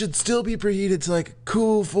 which should still be preheated to like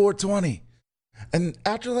cool 420. And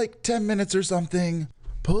after like 10 minutes or something,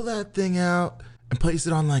 pull that thing out and place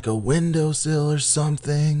it on like a windowsill or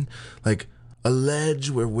something, like a ledge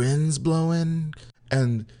where wind's blowing.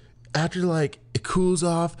 And after like it cools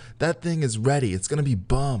off, that thing is ready. It's gonna be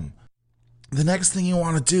bum. The next thing you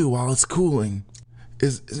want to do while it's cooling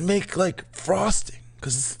is make like frosting,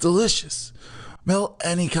 because it's delicious. Melt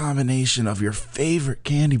any combination of your favorite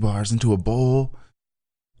candy bars into a bowl,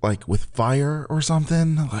 like with fire or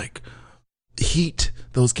something, like heat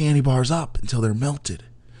those candy bars up until they're melted.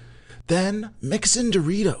 Then mix in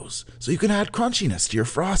Doritos so you can add crunchiness to your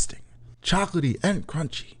frosting, chocolatey and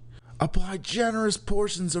crunchy. Apply generous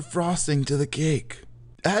portions of frosting to the cake.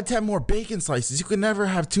 Add 10 more bacon slices. You can never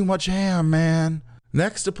have too much ham, man.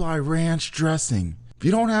 Next, apply ranch dressing. If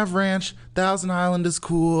you don't have ranch, Thousand Island is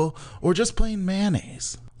cool, or just plain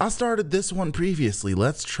mayonnaise. I started this one previously.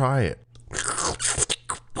 Let's try it.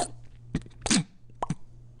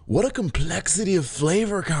 What a complexity of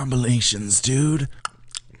flavor combinations, dude.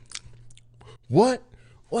 What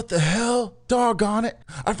the hell? Doggone it.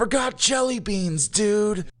 I forgot jelly beans,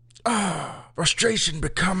 dude. Frustration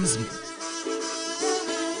becomes me.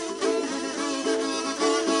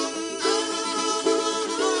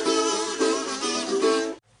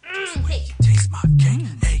 Taste my cake.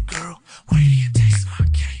 Hey girl, where do you taste my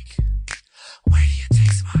cake? Where do you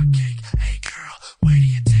taste my cake? Hey girl, where do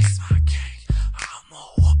you taste my cake? I'ma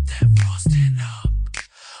whoop that frosting up.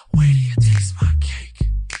 Where do you taste my cake?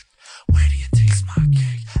 Where do you taste my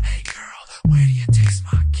cake? Hey girl, where do you taste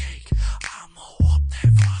my cake? I'ma whoop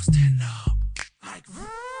that frosting up. Like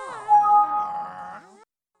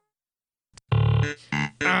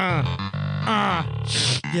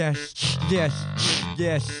Yes.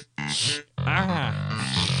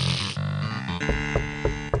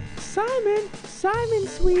 Simon,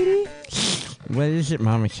 sweetie. What is it,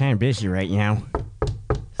 Mom? I'm kind of busy right now.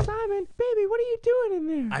 Simon, baby, what are you doing in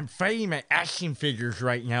there? I'm fighting my action figures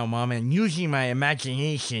right now, Mom, and using my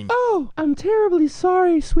imagination. Oh, I'm terribly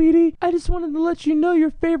sorry, sweetie. I just wanted to let you know your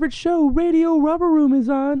favorite show, Radio Rubber Room, is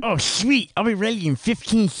on. Oh, sweet. I'll be ready in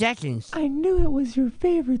 15 seconds. I knew it was your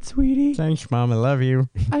favorite, sweetie. Thanks, Mom. I love you.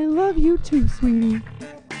 I love you too, sweetie.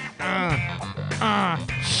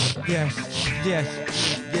 Yes.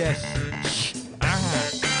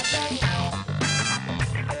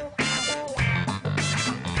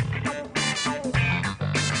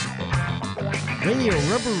 Radio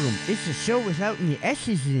Rubber Room. It's a show without any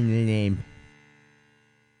S's in the name.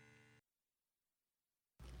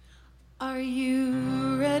 Are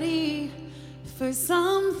you ready for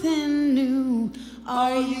something new?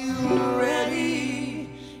 Are you ready?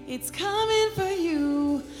 It's coming for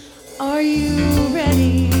you. Are you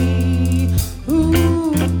ready?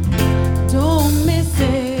 Ooh, don't miss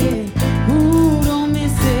it. Ooh, don't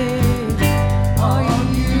miss it. Are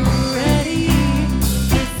you ready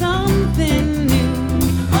for something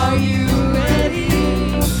new? Are you ready?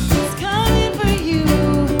 It's coming for you.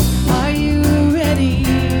 Are you ready?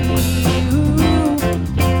 Ooh,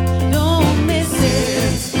 don't miss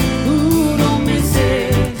it. Ooh, don't miss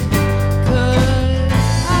it. 'Cause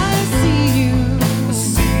I see you,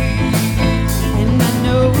 and I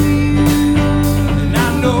know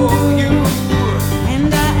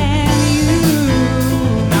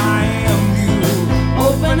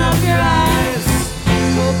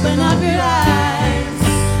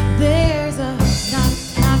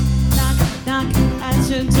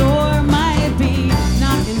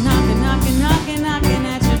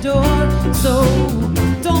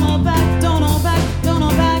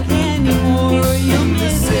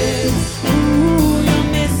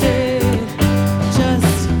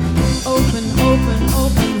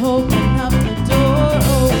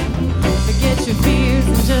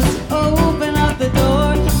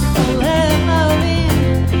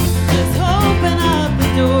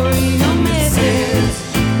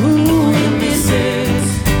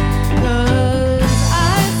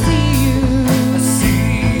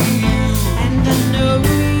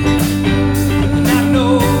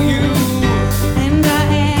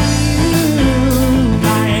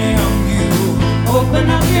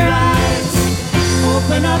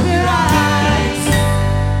your eyes.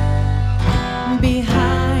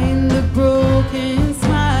 Behind the broken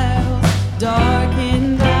smiles,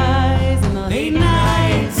 darkened eyes, and the late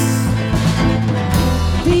nights.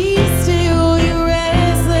 Be still, your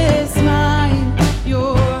restless mind.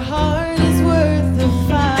 Your heart is worth the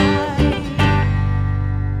fight.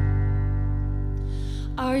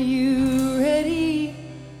 Are you ready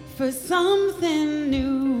for something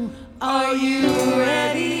new? Are you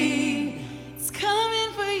ready? It's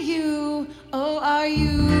coming for you. Oh, are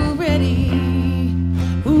you ready?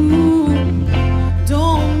 Ooh,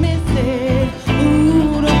 don't miss it.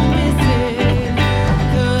 Ooh, don't miss it.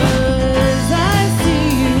 'Cause I see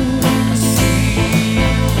you.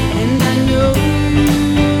 And I know you.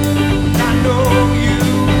 I know you.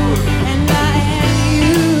 And I am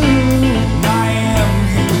you. I am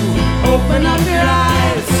you. Open up your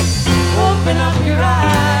eyes. Open up your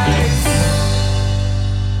eyes.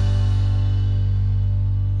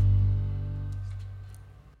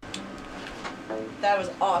 That was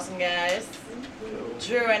awesome, guys.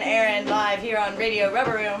 Drew and Aaron live here on Radio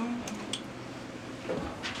Rubber Room.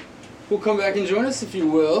 We'll come back and join us if you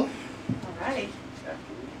will. Alrighty.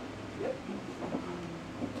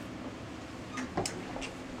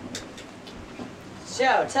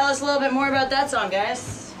 So, tell us a little bit more about that song,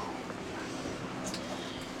 guys.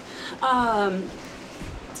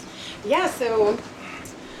 Yeah, so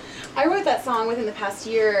I wrote that song within the past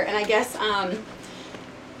year, and I guess,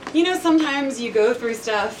 you know, sometimes you go through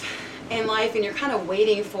stuff in life and you're kind of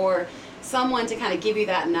waiting for someone to kind of give you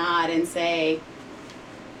that nod and say,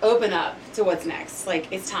 open up to what's next.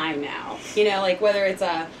 Like, it's time now. You know, like whether it's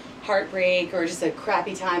a heartbreak or just a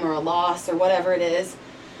crappy time or a loss or whatever it is.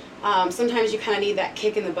 Sometimes you kind of need that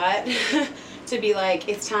kick in the butt to be like,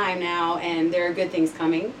 it's time now and there are good things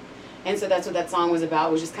coming. And so that's what that song was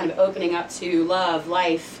about, was just kind of opening up to love,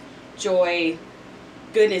 life, joy,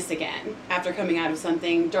 goodness again after coming out of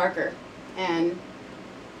something darker. And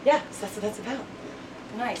yeah, so that's what that's about.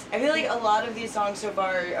 Nice. I feel like a lot of these songs so far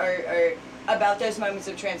are about those moments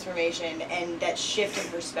of transformation and that shift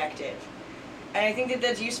in perspective. And I think that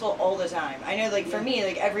that's useful all the time. I know, like, for me,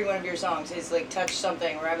 like, every one of your songs has, like, touched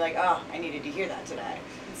something where I'm like, oh, I needed to hear that today.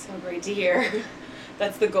 It's so great to hear.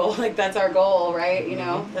 That's the goal. Like, that's our goal, right? You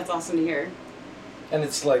know? That's awesome to hear. And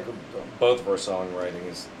it's like both of our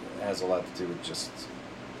songwriting has a lot to do with just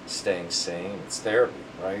staying sane. It's therapy,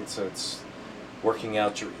 right? So it's working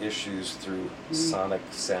out your issues through sonic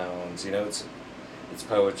sounds. You know, it's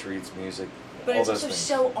poetry, it's music, But all it's those also things.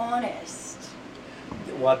 so honest.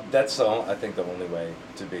 Well, that's I think the only way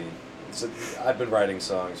to be. I've been writing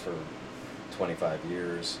songs for 25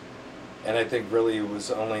 years, and I think really it was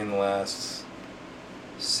only in the last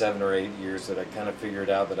 7 or 8 years that I kind of figured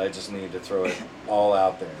out that I just needed to throw it all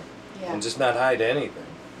out there and just not hide anything.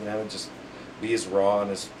 You know, just be as raw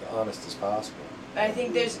and as honest as possible. I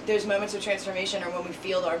think there's moments of transformation are when we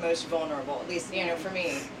feel our most vulnerable. At least, you know, for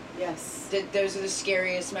me. Yes. Those are the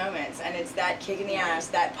scariest moments, and it's that kick in the ass,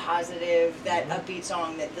 that positive, that upbeat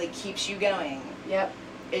song that like keeps you going. Yep.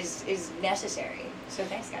 Is necessary. So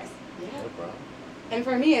thanks, guys. Yeah. No problem. And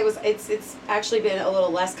for me, it's actually been a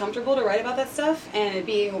little less comfortable to write about that stuff, and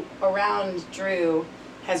being around Drew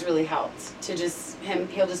has really helped. To just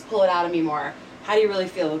he'll just pull it out of me more. How do you really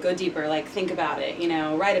feel? Go deeper. Like, think about it. You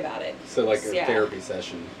know, write about it. So like a Yeah. therapy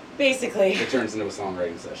session. Basically. It turns into a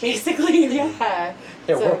songwriting session. Basically, yeah.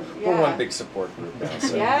 Yeah, So, we're one big support group now.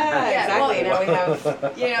 So. Yeah, exactly. Well, now we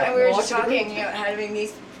have. You know, and we were Walk just the group. talking, you know, having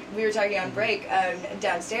these. We were talking on break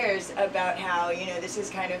downstairs about how, you know, this is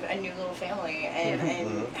kind of a new little family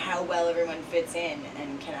and how well everyone fits in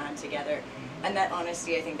and can add together. And that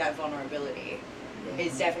honesty, I think that vulnerability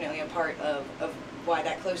is definitely a part of why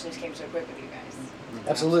that closeness came so quick with you guys.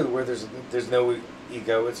 Absolutely, where there's no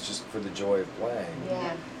ego, it's just for the joy of playing.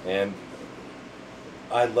 Yeah. And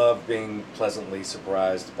I love being pleasantly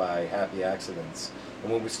surprised by happy accidents.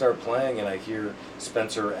 And when we start playing and I hear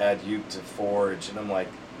Spencer add uke to Forge, and I'm like,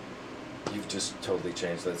 you've just totally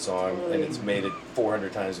changed that song, and it's made it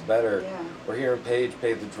 400 times better. Yeah. Or hearing Paige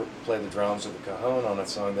play the drums or the cajon on a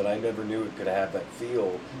song that I never knew it could have that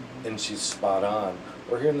feel, and she's spot on.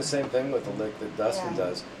 Or hearing the same thing with the lick that Dustin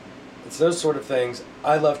does. It's those sort of things.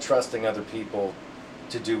 I love trusting other people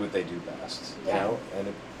to do what they do best. You know,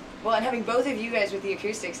 and Well, and having both of you guys with the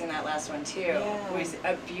acoustics in that last one too was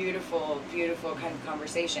a beautiful, beautiful kind of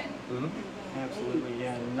conversation. Absolutely,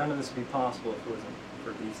 yeah. And none of this would be possible if it wasn't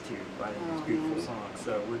for these two writing these beautiful songs.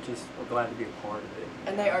 So we're glad to be a part of it.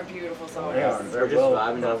 And they are beautiful songs. They are. They're just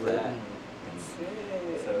vibing off that.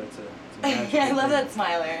 So it's a magical I love thing. that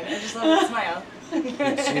smile, Aaron. I just love that smile.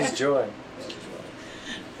 she's joy.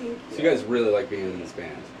 So you guys really like being in this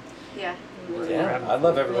band. Yeah. Yeah, I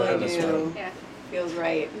love everyone in this Really do. room. Yeah. Feels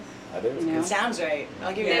right. I do. You know? It sounds right.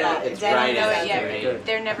 I'll give you They that. don't, It they don't definitely know it sounds yet. right.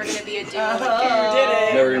 They're never going to be a duo Oh, again. did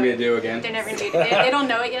it? Never gonna be a duo again. They're never going to be. They don't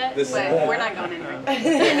know it yet, This- but we're not going anywhere.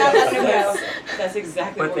 You're not letting them go. That's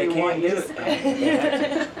exactly But what they we can't want do you to it.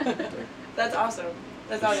 say. That's awesome.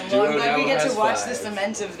 That's awesome. Duo Well, I'm glad we now get to has watch five. the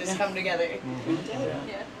cement of this come together.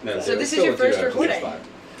 Yeah. No, So this is still your a duo, first just recording. five.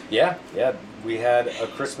 Yeah. We had a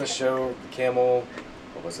Christmas show, Camel.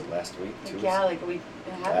 What was it, last week? 2 weeks? Yeah, like a week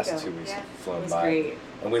and a half ago. Last 2 weeks Yeah. have flown It was by. great.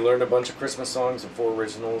 And we learned a bunch of Christmas songs and 4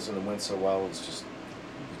 originals, and it went so well. It was just,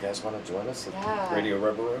 you guys want to join us at Yeah. Radio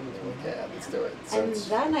Rubber Room? And they're like, yeah, let's do it. So And it's-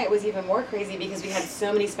 that night was even more crazy because we had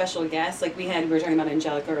so many special guests. Like we were talking about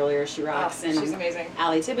Angelica earlier, she rocks, Oh, and she's amazing.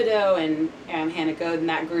 Allie Thibodeau and Hannah Goad and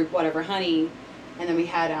that group, Whatever Honey. And then we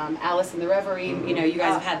had Alice and the Reverie. You know, you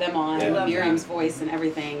guys have had them on, Yeah. and Love Miriam's voice and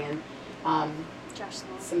everything, and Josh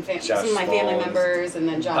Small. some Josh of my family Small. members, and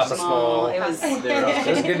then Josh Papa Small. Small. It was It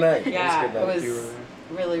was a good night. Yeah, It was a good night. You were there.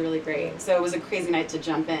 really, really great. So it was a crazy night to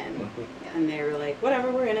jump in, and they were like,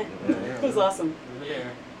 "Whatever, we're in it." It was awesome. We were there.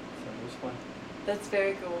 So it was fun. That's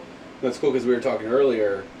very cool. That's cool because we were talking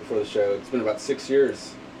earlier before the show. It's been about 6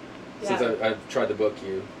 years since Yeah. I've tried to book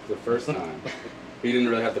you the first time. You didn't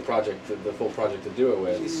really have the project, the full project to do it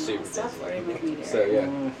with. Stop flirting with me, Derek. So yeah.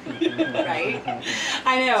 Right?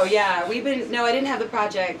 I know, yeah. No, I didn't have the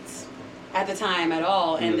project at the time at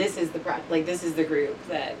all, and Mhm. this is this is the group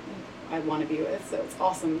that I want to be with, so it's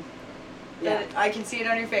awesome. Yeah. That- I can see it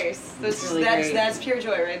on your face. That's really great. that's pure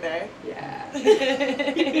joy right there. Yeah.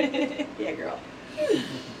 Yeah, girl.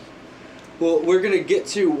 Well, we're gonna get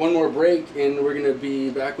to one more break, and we're gonna be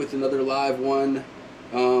back with another live one.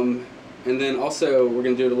 And then also we're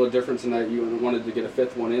gonna do it a little different tonight. You wanted to get a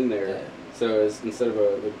fifth one in there, so instead of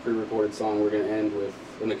a pre-recorded song, we're gonna end with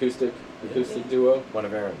an acoustic duo. One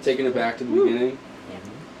of Aaron's. Taking it back to the beginning.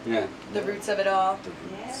 Yeah. The roots of it all.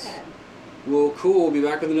 Yeah. Well, cool. We'll be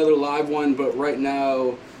back with another live one, but right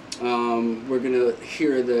now we're gonna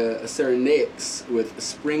hear the Serenaics with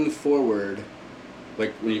 "Spring Forward,"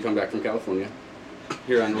 like when you come back from California,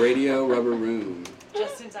 here on Radio Rubber Room.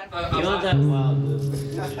 Just in time for You want that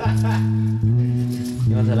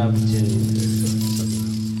You want that opportunity.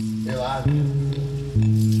 You're live.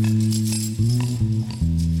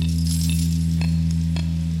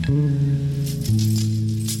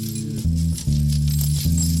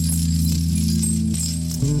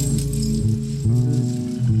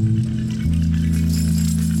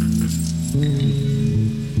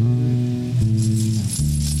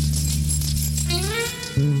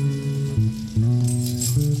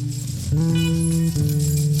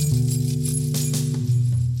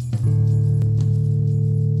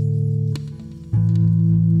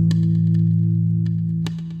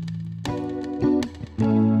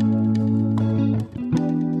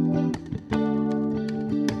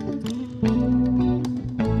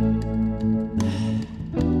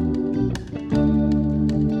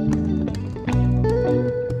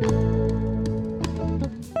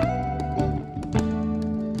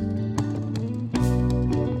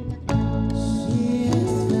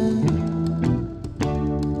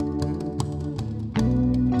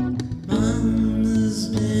 Mama's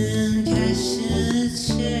been cashing a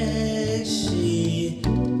check. She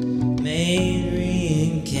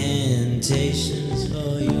made reincantations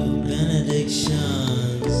for your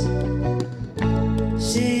benedictions.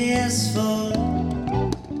 She asked for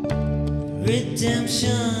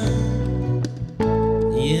redemption.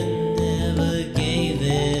 You never gave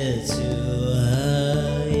it to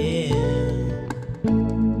her, yeah.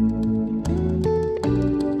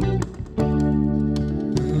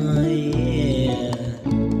 Oh, yeah.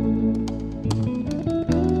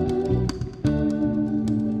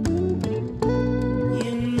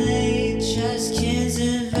 You made trash cans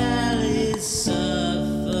and valleys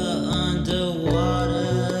suffer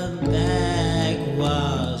underwater,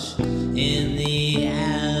 backwash in the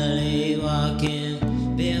alley,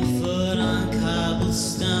 walking barefoot on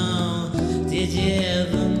cobblestone. Did you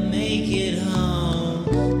ever make it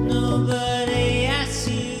home? Nobody asked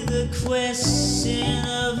you the question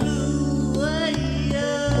of who were you?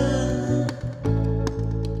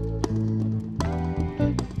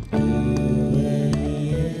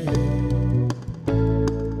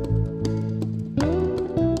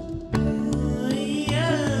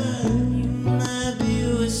 Might be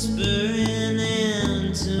whispering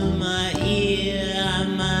into my ear. I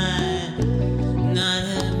might not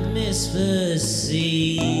have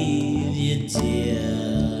misperceived you,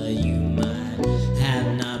 dear. You might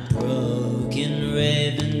have not broken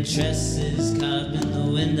raven tresses caught in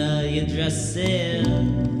the window of your dresses.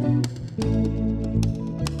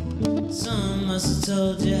 Someone must have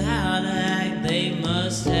told you how to act.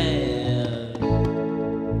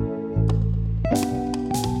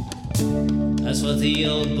 That's what the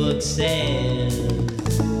old book says.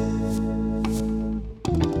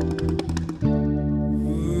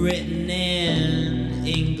 Written in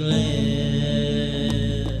English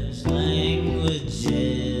languages,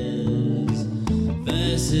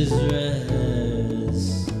 verses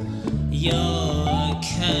rehearse your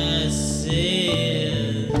curses.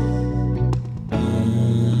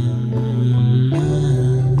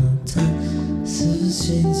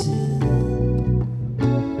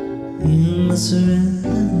 You must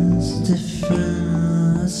rest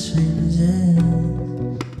different strangers.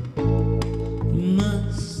 You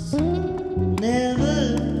must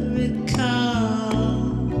never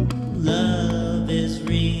recall. Love is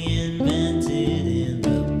reinvented in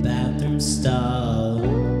the bathroom stall.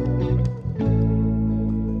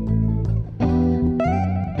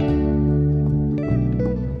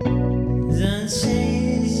 Don't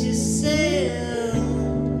change yourself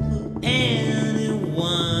for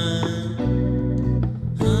anyone.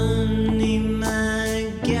 Honey,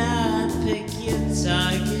 my God, pick your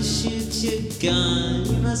target, shoot your gun.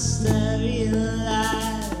 You must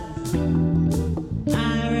realize I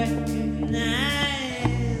recognize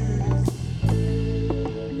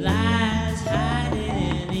lies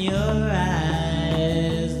hiding in your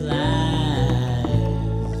eyes.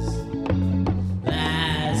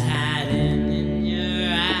 Lies hiding in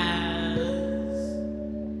your eyes.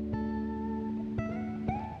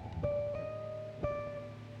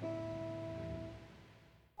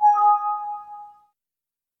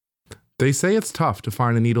 They say it's tough to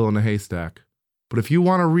find a needle in a haystack, but if you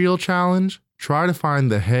want a real challenge, try to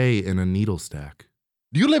find the hay in a needle stack.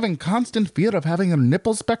 Do you live in constant fear of having your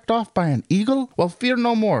nipples specked off by an eagle? Well, fear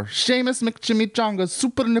no more. Seamus McChimichanga's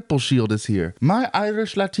Super Nipple Shield is here. My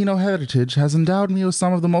Irish Latino heritage has endowed me with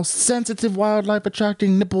some of the most sensitive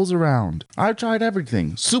wildlife-attracting nipples around. I've tried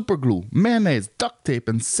everything: super glue, mayonnaise, duct tape,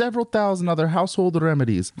 and several thousand other household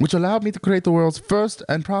remedies, which allowed me to create the world's first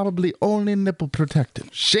and probably only nipple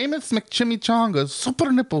protectant. Seamus McChimichanga's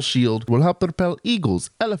Super Nipple Shield will help repel eagles,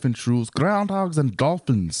 elephant shrews, groundhogs, and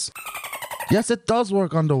dolphins. Yes, it does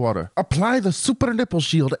work underwater. Apply the Super Nipple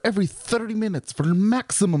Shield every 30 minutes for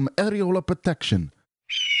maximum areola protection.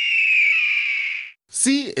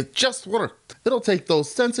 See, it just worked. It'll take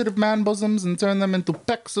those sensitive man bosoms and turn them into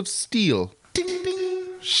pecks of steel. Ding ding!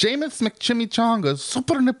 Seamus McChimichanga's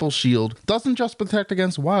Super Nipple Shield doesn't just protect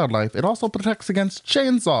against wildlife, it also protects against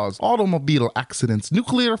chainsaws, automobile accidents,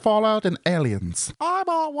 nuclear fallout, and aliens. I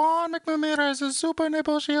bought one McMillimeters' Super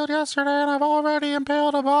Nipple Shield yesterday, and I've already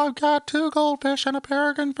impaled a bobcat, 2 goldfish, and a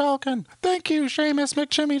peregrine falcon. Thank you, Seamus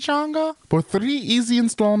McChimichanga. For 3 easy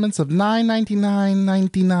installments of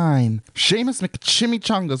 $9.99.99, Seamus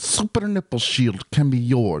McChimichanga's Super Nipple Shield can be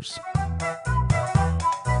yours.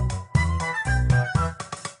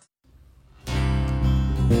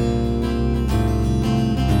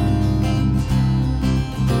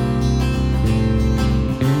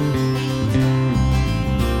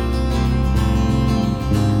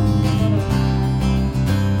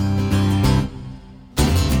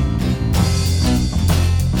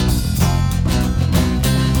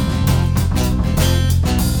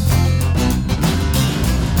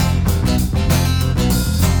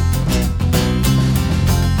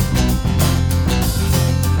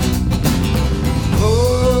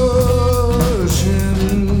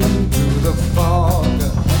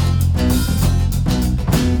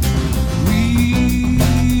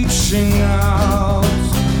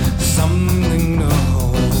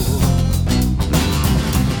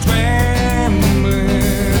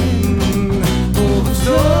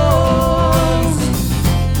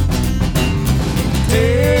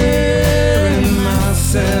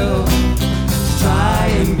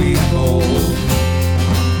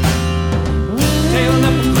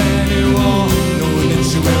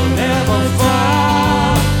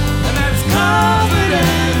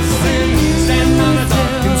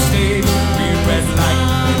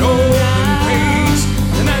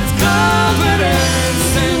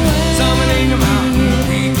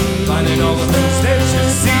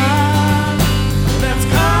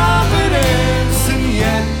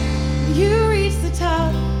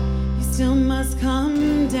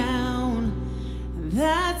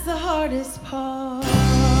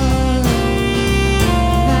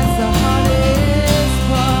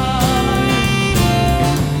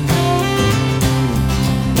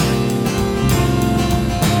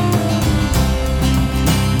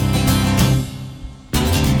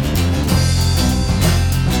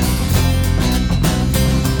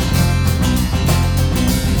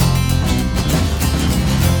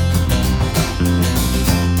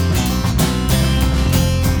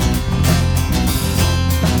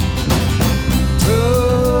 Took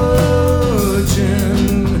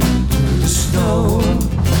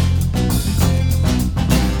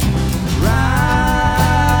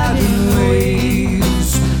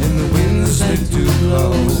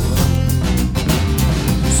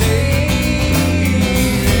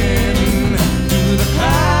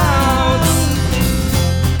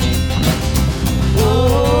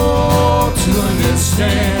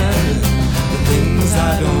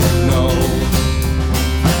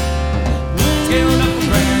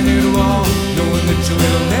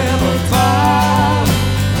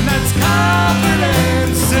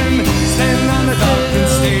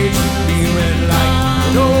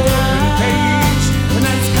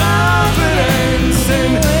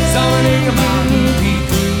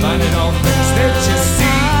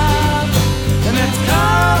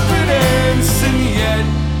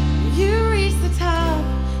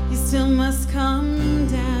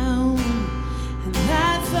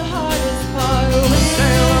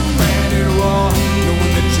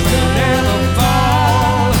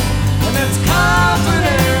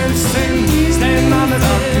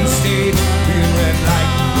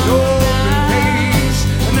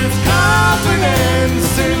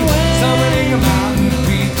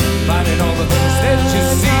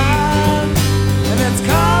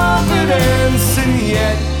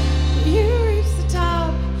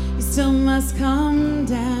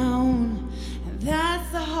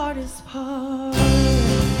hardest part.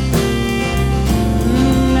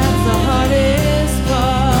 That's the hardest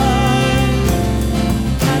part.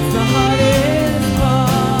 That's the hardest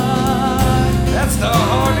part. That's the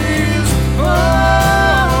hardest part.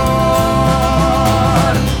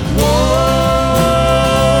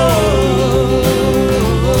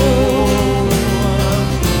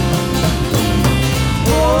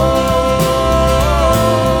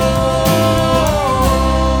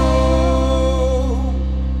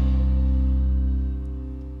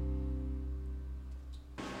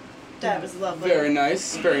 That was lovely. Very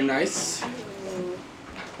nice, very nice.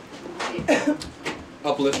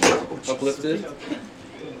 Uplifted.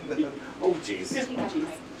 Oh, jeez.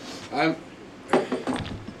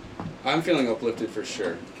 I'm feeling uplifted for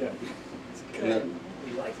sure. Okay. And that-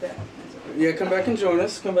 We like that. yeah, come back and join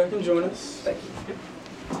us. Come back and join us. Thank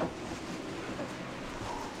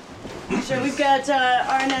you. So we've got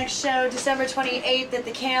our next show, December 28th at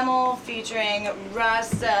the Camel, featuring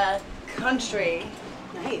Rasta Country.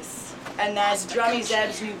 Nice. And that's Drummy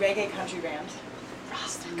Zeb's new reggae country band.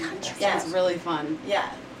 Rasta Country. Yeah. Sounds really fun.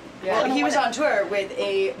 Yeah. Yeah. Well, he was on tour with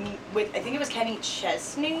I think it was Kenny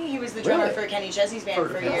Chesney. He was the drummer Really? for Kenny Chesney's band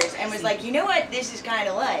Heard for of him. years, and was like, you know what, this is kind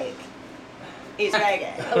of like. Is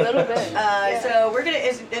reggae. A little bit. Yeah. So we're gonna,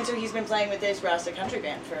 and so he's been playing with this Rasta country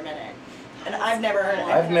band for a minute, and I've never heard of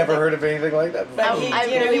it. I've never heard of anything like that before. But he, I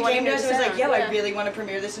you know, really he wanna came to hear us the and was like, sound, "Yo, I yeah. really want to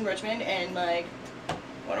premiere this in Richmond, and like,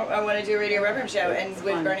 I want to do a Radio Red Room show." And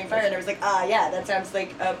with fun. Burning Fire, and I was like, yeah, that sounds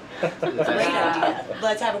like a great idea.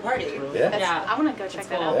 Let's have a party. Yeah. I want to go check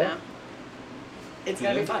that out Yeah. now. It's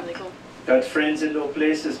gonna be fun. Really cool. Got friends in low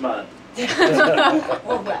places, man.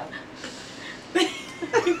 Oh wow.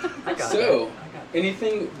 So,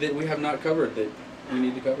 anything that we have not covered that we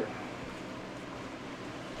need to cover?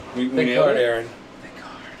 We Think nailed hard, it? Aaron.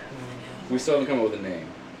 We still haven't come up with a name.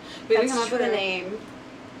 We haven't That's come up with a true. name.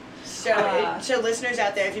 So, so listeners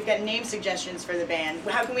out there, if you've got name suggestions for the band,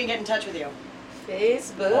 how can we get in touch with you?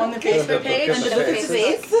 Facebook. On the Facebook page. Look at the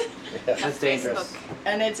Facebook. That's dangerous.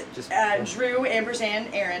 And it's Drew ampersand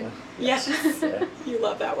Aaron. Yes. You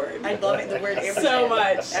love that word. I love it, the word ampersand. So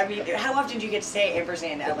much. I mean, how often do you get to say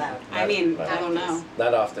ampersand out loud? I mean, I don't know.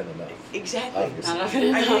 Not often enough. Exactly. Obviously. Not often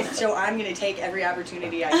enough. So I'm going to take every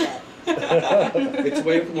opportunity I get. It's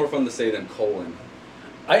way more fun to say than colon.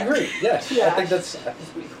 I agree. Yes. Yeah. I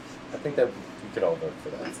think that we could all vote for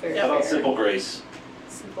that. That's very How about fair. Simple Grace?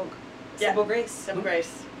 Simple. Yeah. Simple Grace. Simple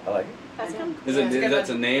Grace. I like it. That's good. Is Yeah, it's a it good that's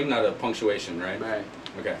one. a name, not a punctuation, right? Right.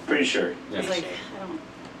 Okay. Pretty sure. Yeah. It's like, I don't.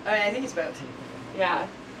 I think it's both. Yeah.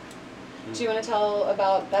 Do you want to tell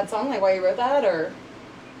about that song, like why you wrote that, or?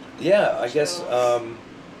 Yeah, I guess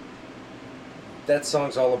that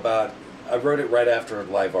song's all about. I wrote it right after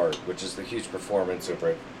Live Art, which is the huge performance over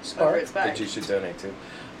at Spark that you should donate to.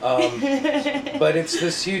 But it's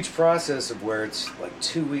this huge process of where it's like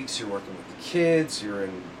 2 weeks. You're working with the kids. We're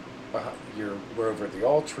over at the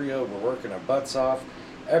All Trio. We're working our butts off.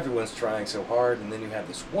 Everyone's trying so hard, and then you have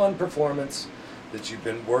this one performance that you've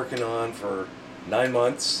been working on for 9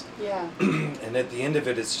 months. Yeah. And at the end of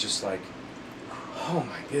it, it's just like, oh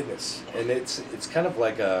my goodness. And it's kind of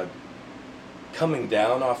like a coming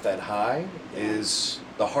down off that high is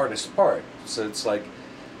the hardest part. So it's like,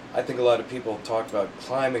 I think a lot of people talk about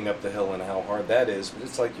climbing up the hill and how hard that is, but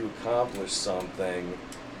it's like you accomplish something.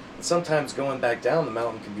 And sometimes going back down the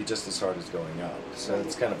mountain can be just as hard as going up. So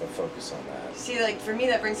it's kind of a focus on that. See, like for me,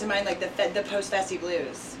 that brings to mind like the post-festy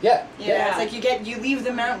blues. Yeah. You know, it's like you leave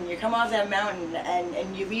the mountain, you come off that mountain,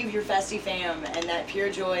 and you leave your festy fam and that pure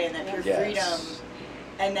joy and that pure Yes. freedom,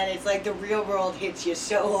 and then it's like the real world hits you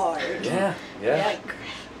so hard. Yeah. Yeah.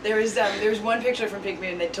 There was one picture from Pink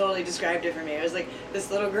Moon that totally described it for me. It was like this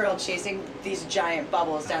little girl chasing these giant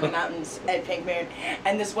bubbles down the mountains at Pink Moon,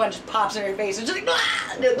 and this one just pops in her face and just like,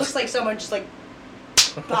 ah! And it looks like someone just like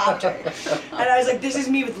popped her. And I was like, this is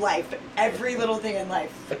me with life. Every little thing in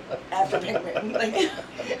life after Pink Moon. Like,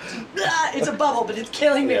 ah, it's a bubble, but it's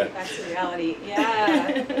killing me. Back to reality.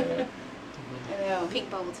 Yeah. I know. Pink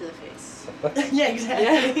bubble to the face. Yeah,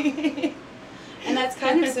 exactly. And that's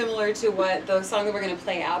kind of similar to what the song that we're going to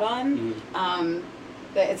play out on.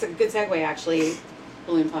 It's a good segue, actually.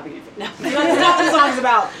 Balloon popping. No, that's not what the song's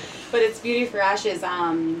about. But it's Beauty for Ashes.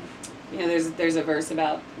 You know, there's a verse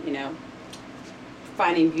about, you know,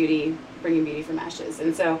 finding beauty, bringing beauty from ashes.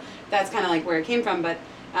 And so that's kind of like where it came from. But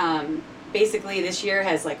basically this year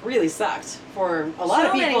has like really sucked for a lot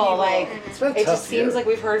of So many people. people. Like It's been a it tough just seems year. like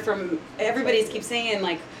we've heard from everybody keeps saying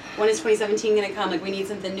like, when is 2017 gonna come? Like we need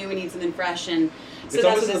something new, we need something fresh, and so It's that's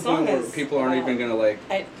almost what to the this song point where is. people aren't even going to like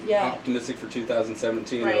yeah. optimistic for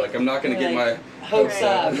 2017. Right. They're like, I'm not going to get Like, my hopes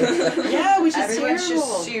up. Yeah, which is Everyone's terrible.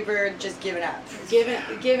 just super just giving up.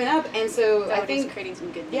 Giving up, and so I Nobody's think creating some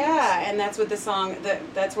good things. yeah, and that's what the song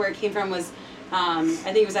that's where it came from was. I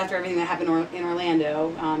think it was after everything that happened in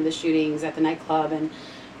Orlando, the shootings at the nightclub, and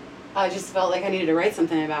I just felt like I needed to write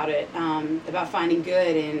something about it, about finding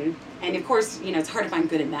good, and of course, you know, it's hard to find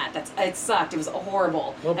good in that. It sucked. It was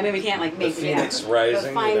horrible. Well, I mean, we can't like make the Phoenix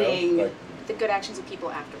Rising, but finding like, The good actions of people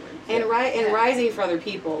afterwards. and rising for other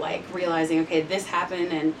people, like realizing, okay, this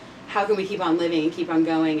happened, and how can we keep on living and keep on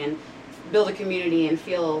going and build a community and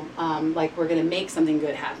feel like we're going to make something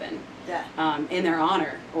good happen. Yeah. In their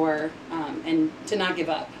honor, or and to not give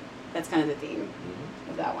up. That's kind of the theme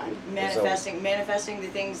of that one. Manifesting the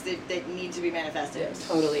things that need to be manifested. Yes.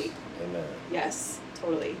 Totally. Amen. Yes,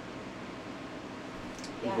 totally.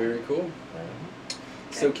 Yeah. Very cool.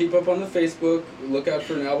 So keep up on the Facebook. Look out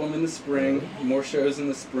for an album in the spring. More shows in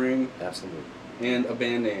the spring. Absolutely. And a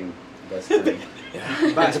band name by spring.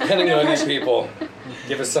 But depending on these people,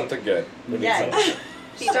 give us something good. We need something.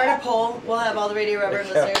 Start a poll. We'll have all the Radio Rubber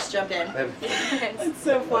listeners jump in. It's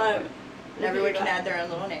so fun. And everyone can add their own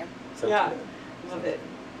little name. Yeah. Love it.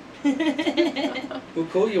 Well,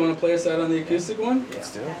 cool. You want to play us out on the acoustic one?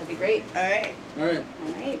 Let's do it. That'd be great. All right. All right.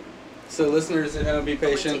 All right. So listeners at home, be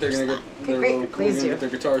patient. They're gonna get their great. little, Please they're gonna do. get their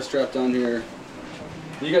guitars strapped on here.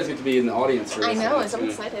 You guys get to be in the audience for I this. know, It's I'm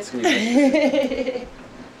gonna- excited. it's gonna be-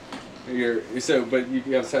 but you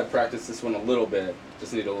guys have practiced this one a little bit.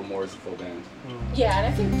 Just need a little more as a full band. Yeah, and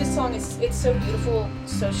I think this song it's so beautiful,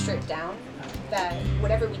 so stripped down that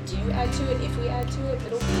whatever we do add to it, if we add to it,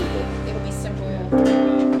 it'll be simple,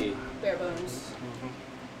 bare bones.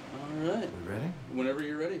 All right. We ready? Whenever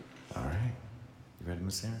you're ready. All right. You ready,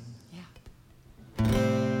 Miss Erin?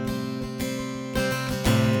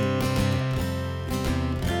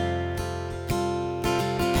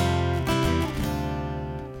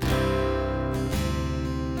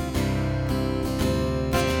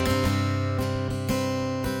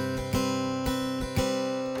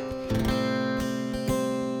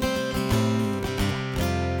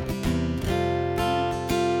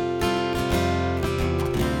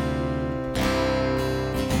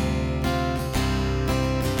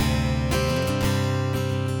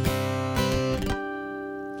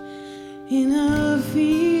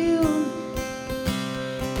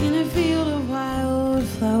 In a field of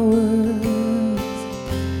wildflowers,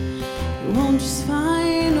 you won't just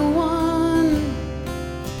find one.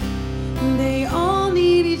 They all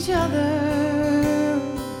need each other,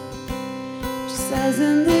 just as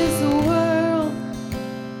in this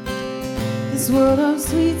world of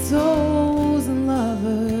sweet souls and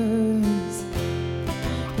lovers.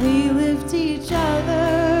 We lift each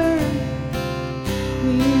other.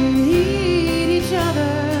 We need each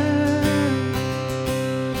other,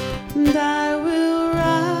 and I will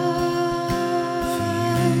rise.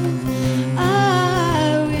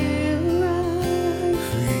 I will rise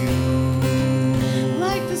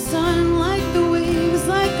like the sun, like the waves,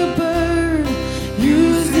 like a bird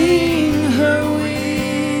using her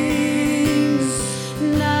wings,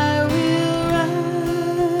 and I will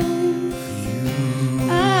rise.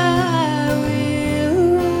 I will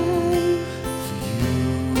rise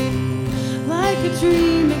like a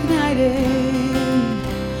dream ignited,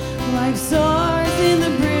 like stars in the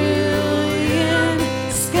brilliant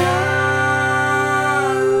sky.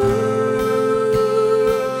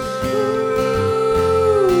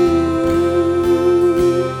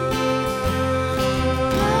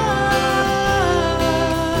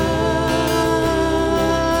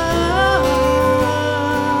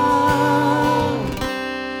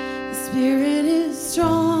 The spirit is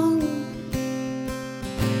strong.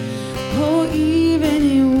 Oh, even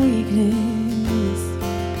in weakness,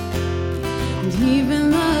 and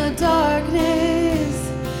even the darkness,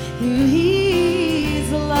 He's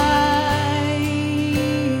the light,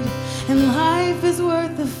 and life is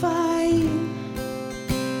worth the fight.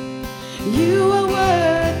 You are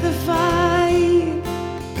worth the fight.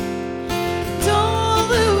 Don't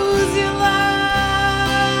lose your light.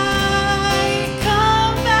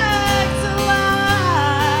 Come back to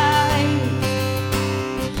life.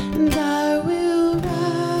 And I will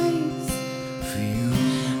rise for you.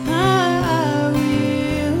 I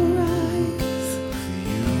will rise for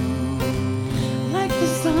you. Like the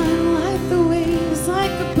sun, like the waves,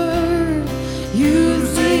 like a bird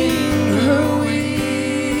using her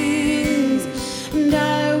wings. And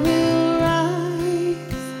I will rise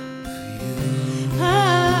for you. I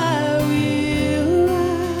will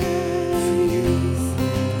rise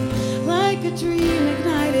like a dream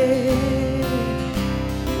ignited.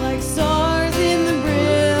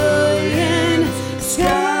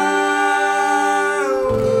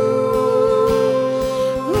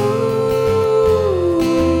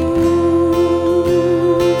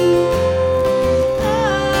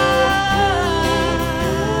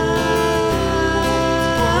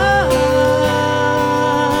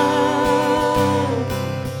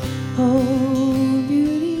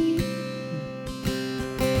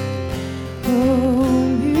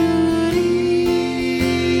 Oh, beauty,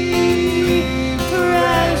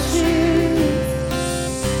 precious,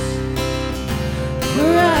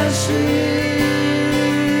 precious.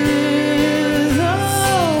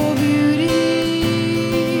 Oh, beauty,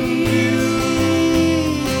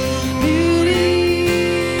 beauty,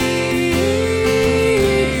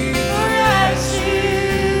 precious,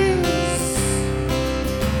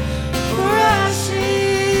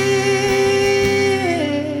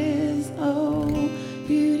 precious. Oh,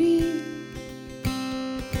 beauty,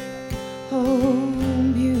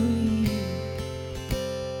 oh, beauty,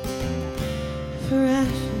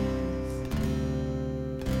 precious,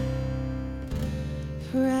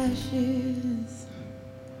 precious.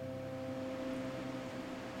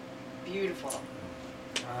 Beautiful.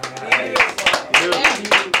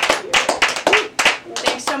 Beautiful.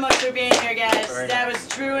 Thanks so much for being here, guys. Very That nice. was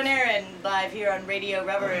Drew and Aaron live here on Radio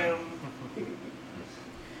Rubber Room.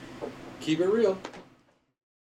 Keep it real.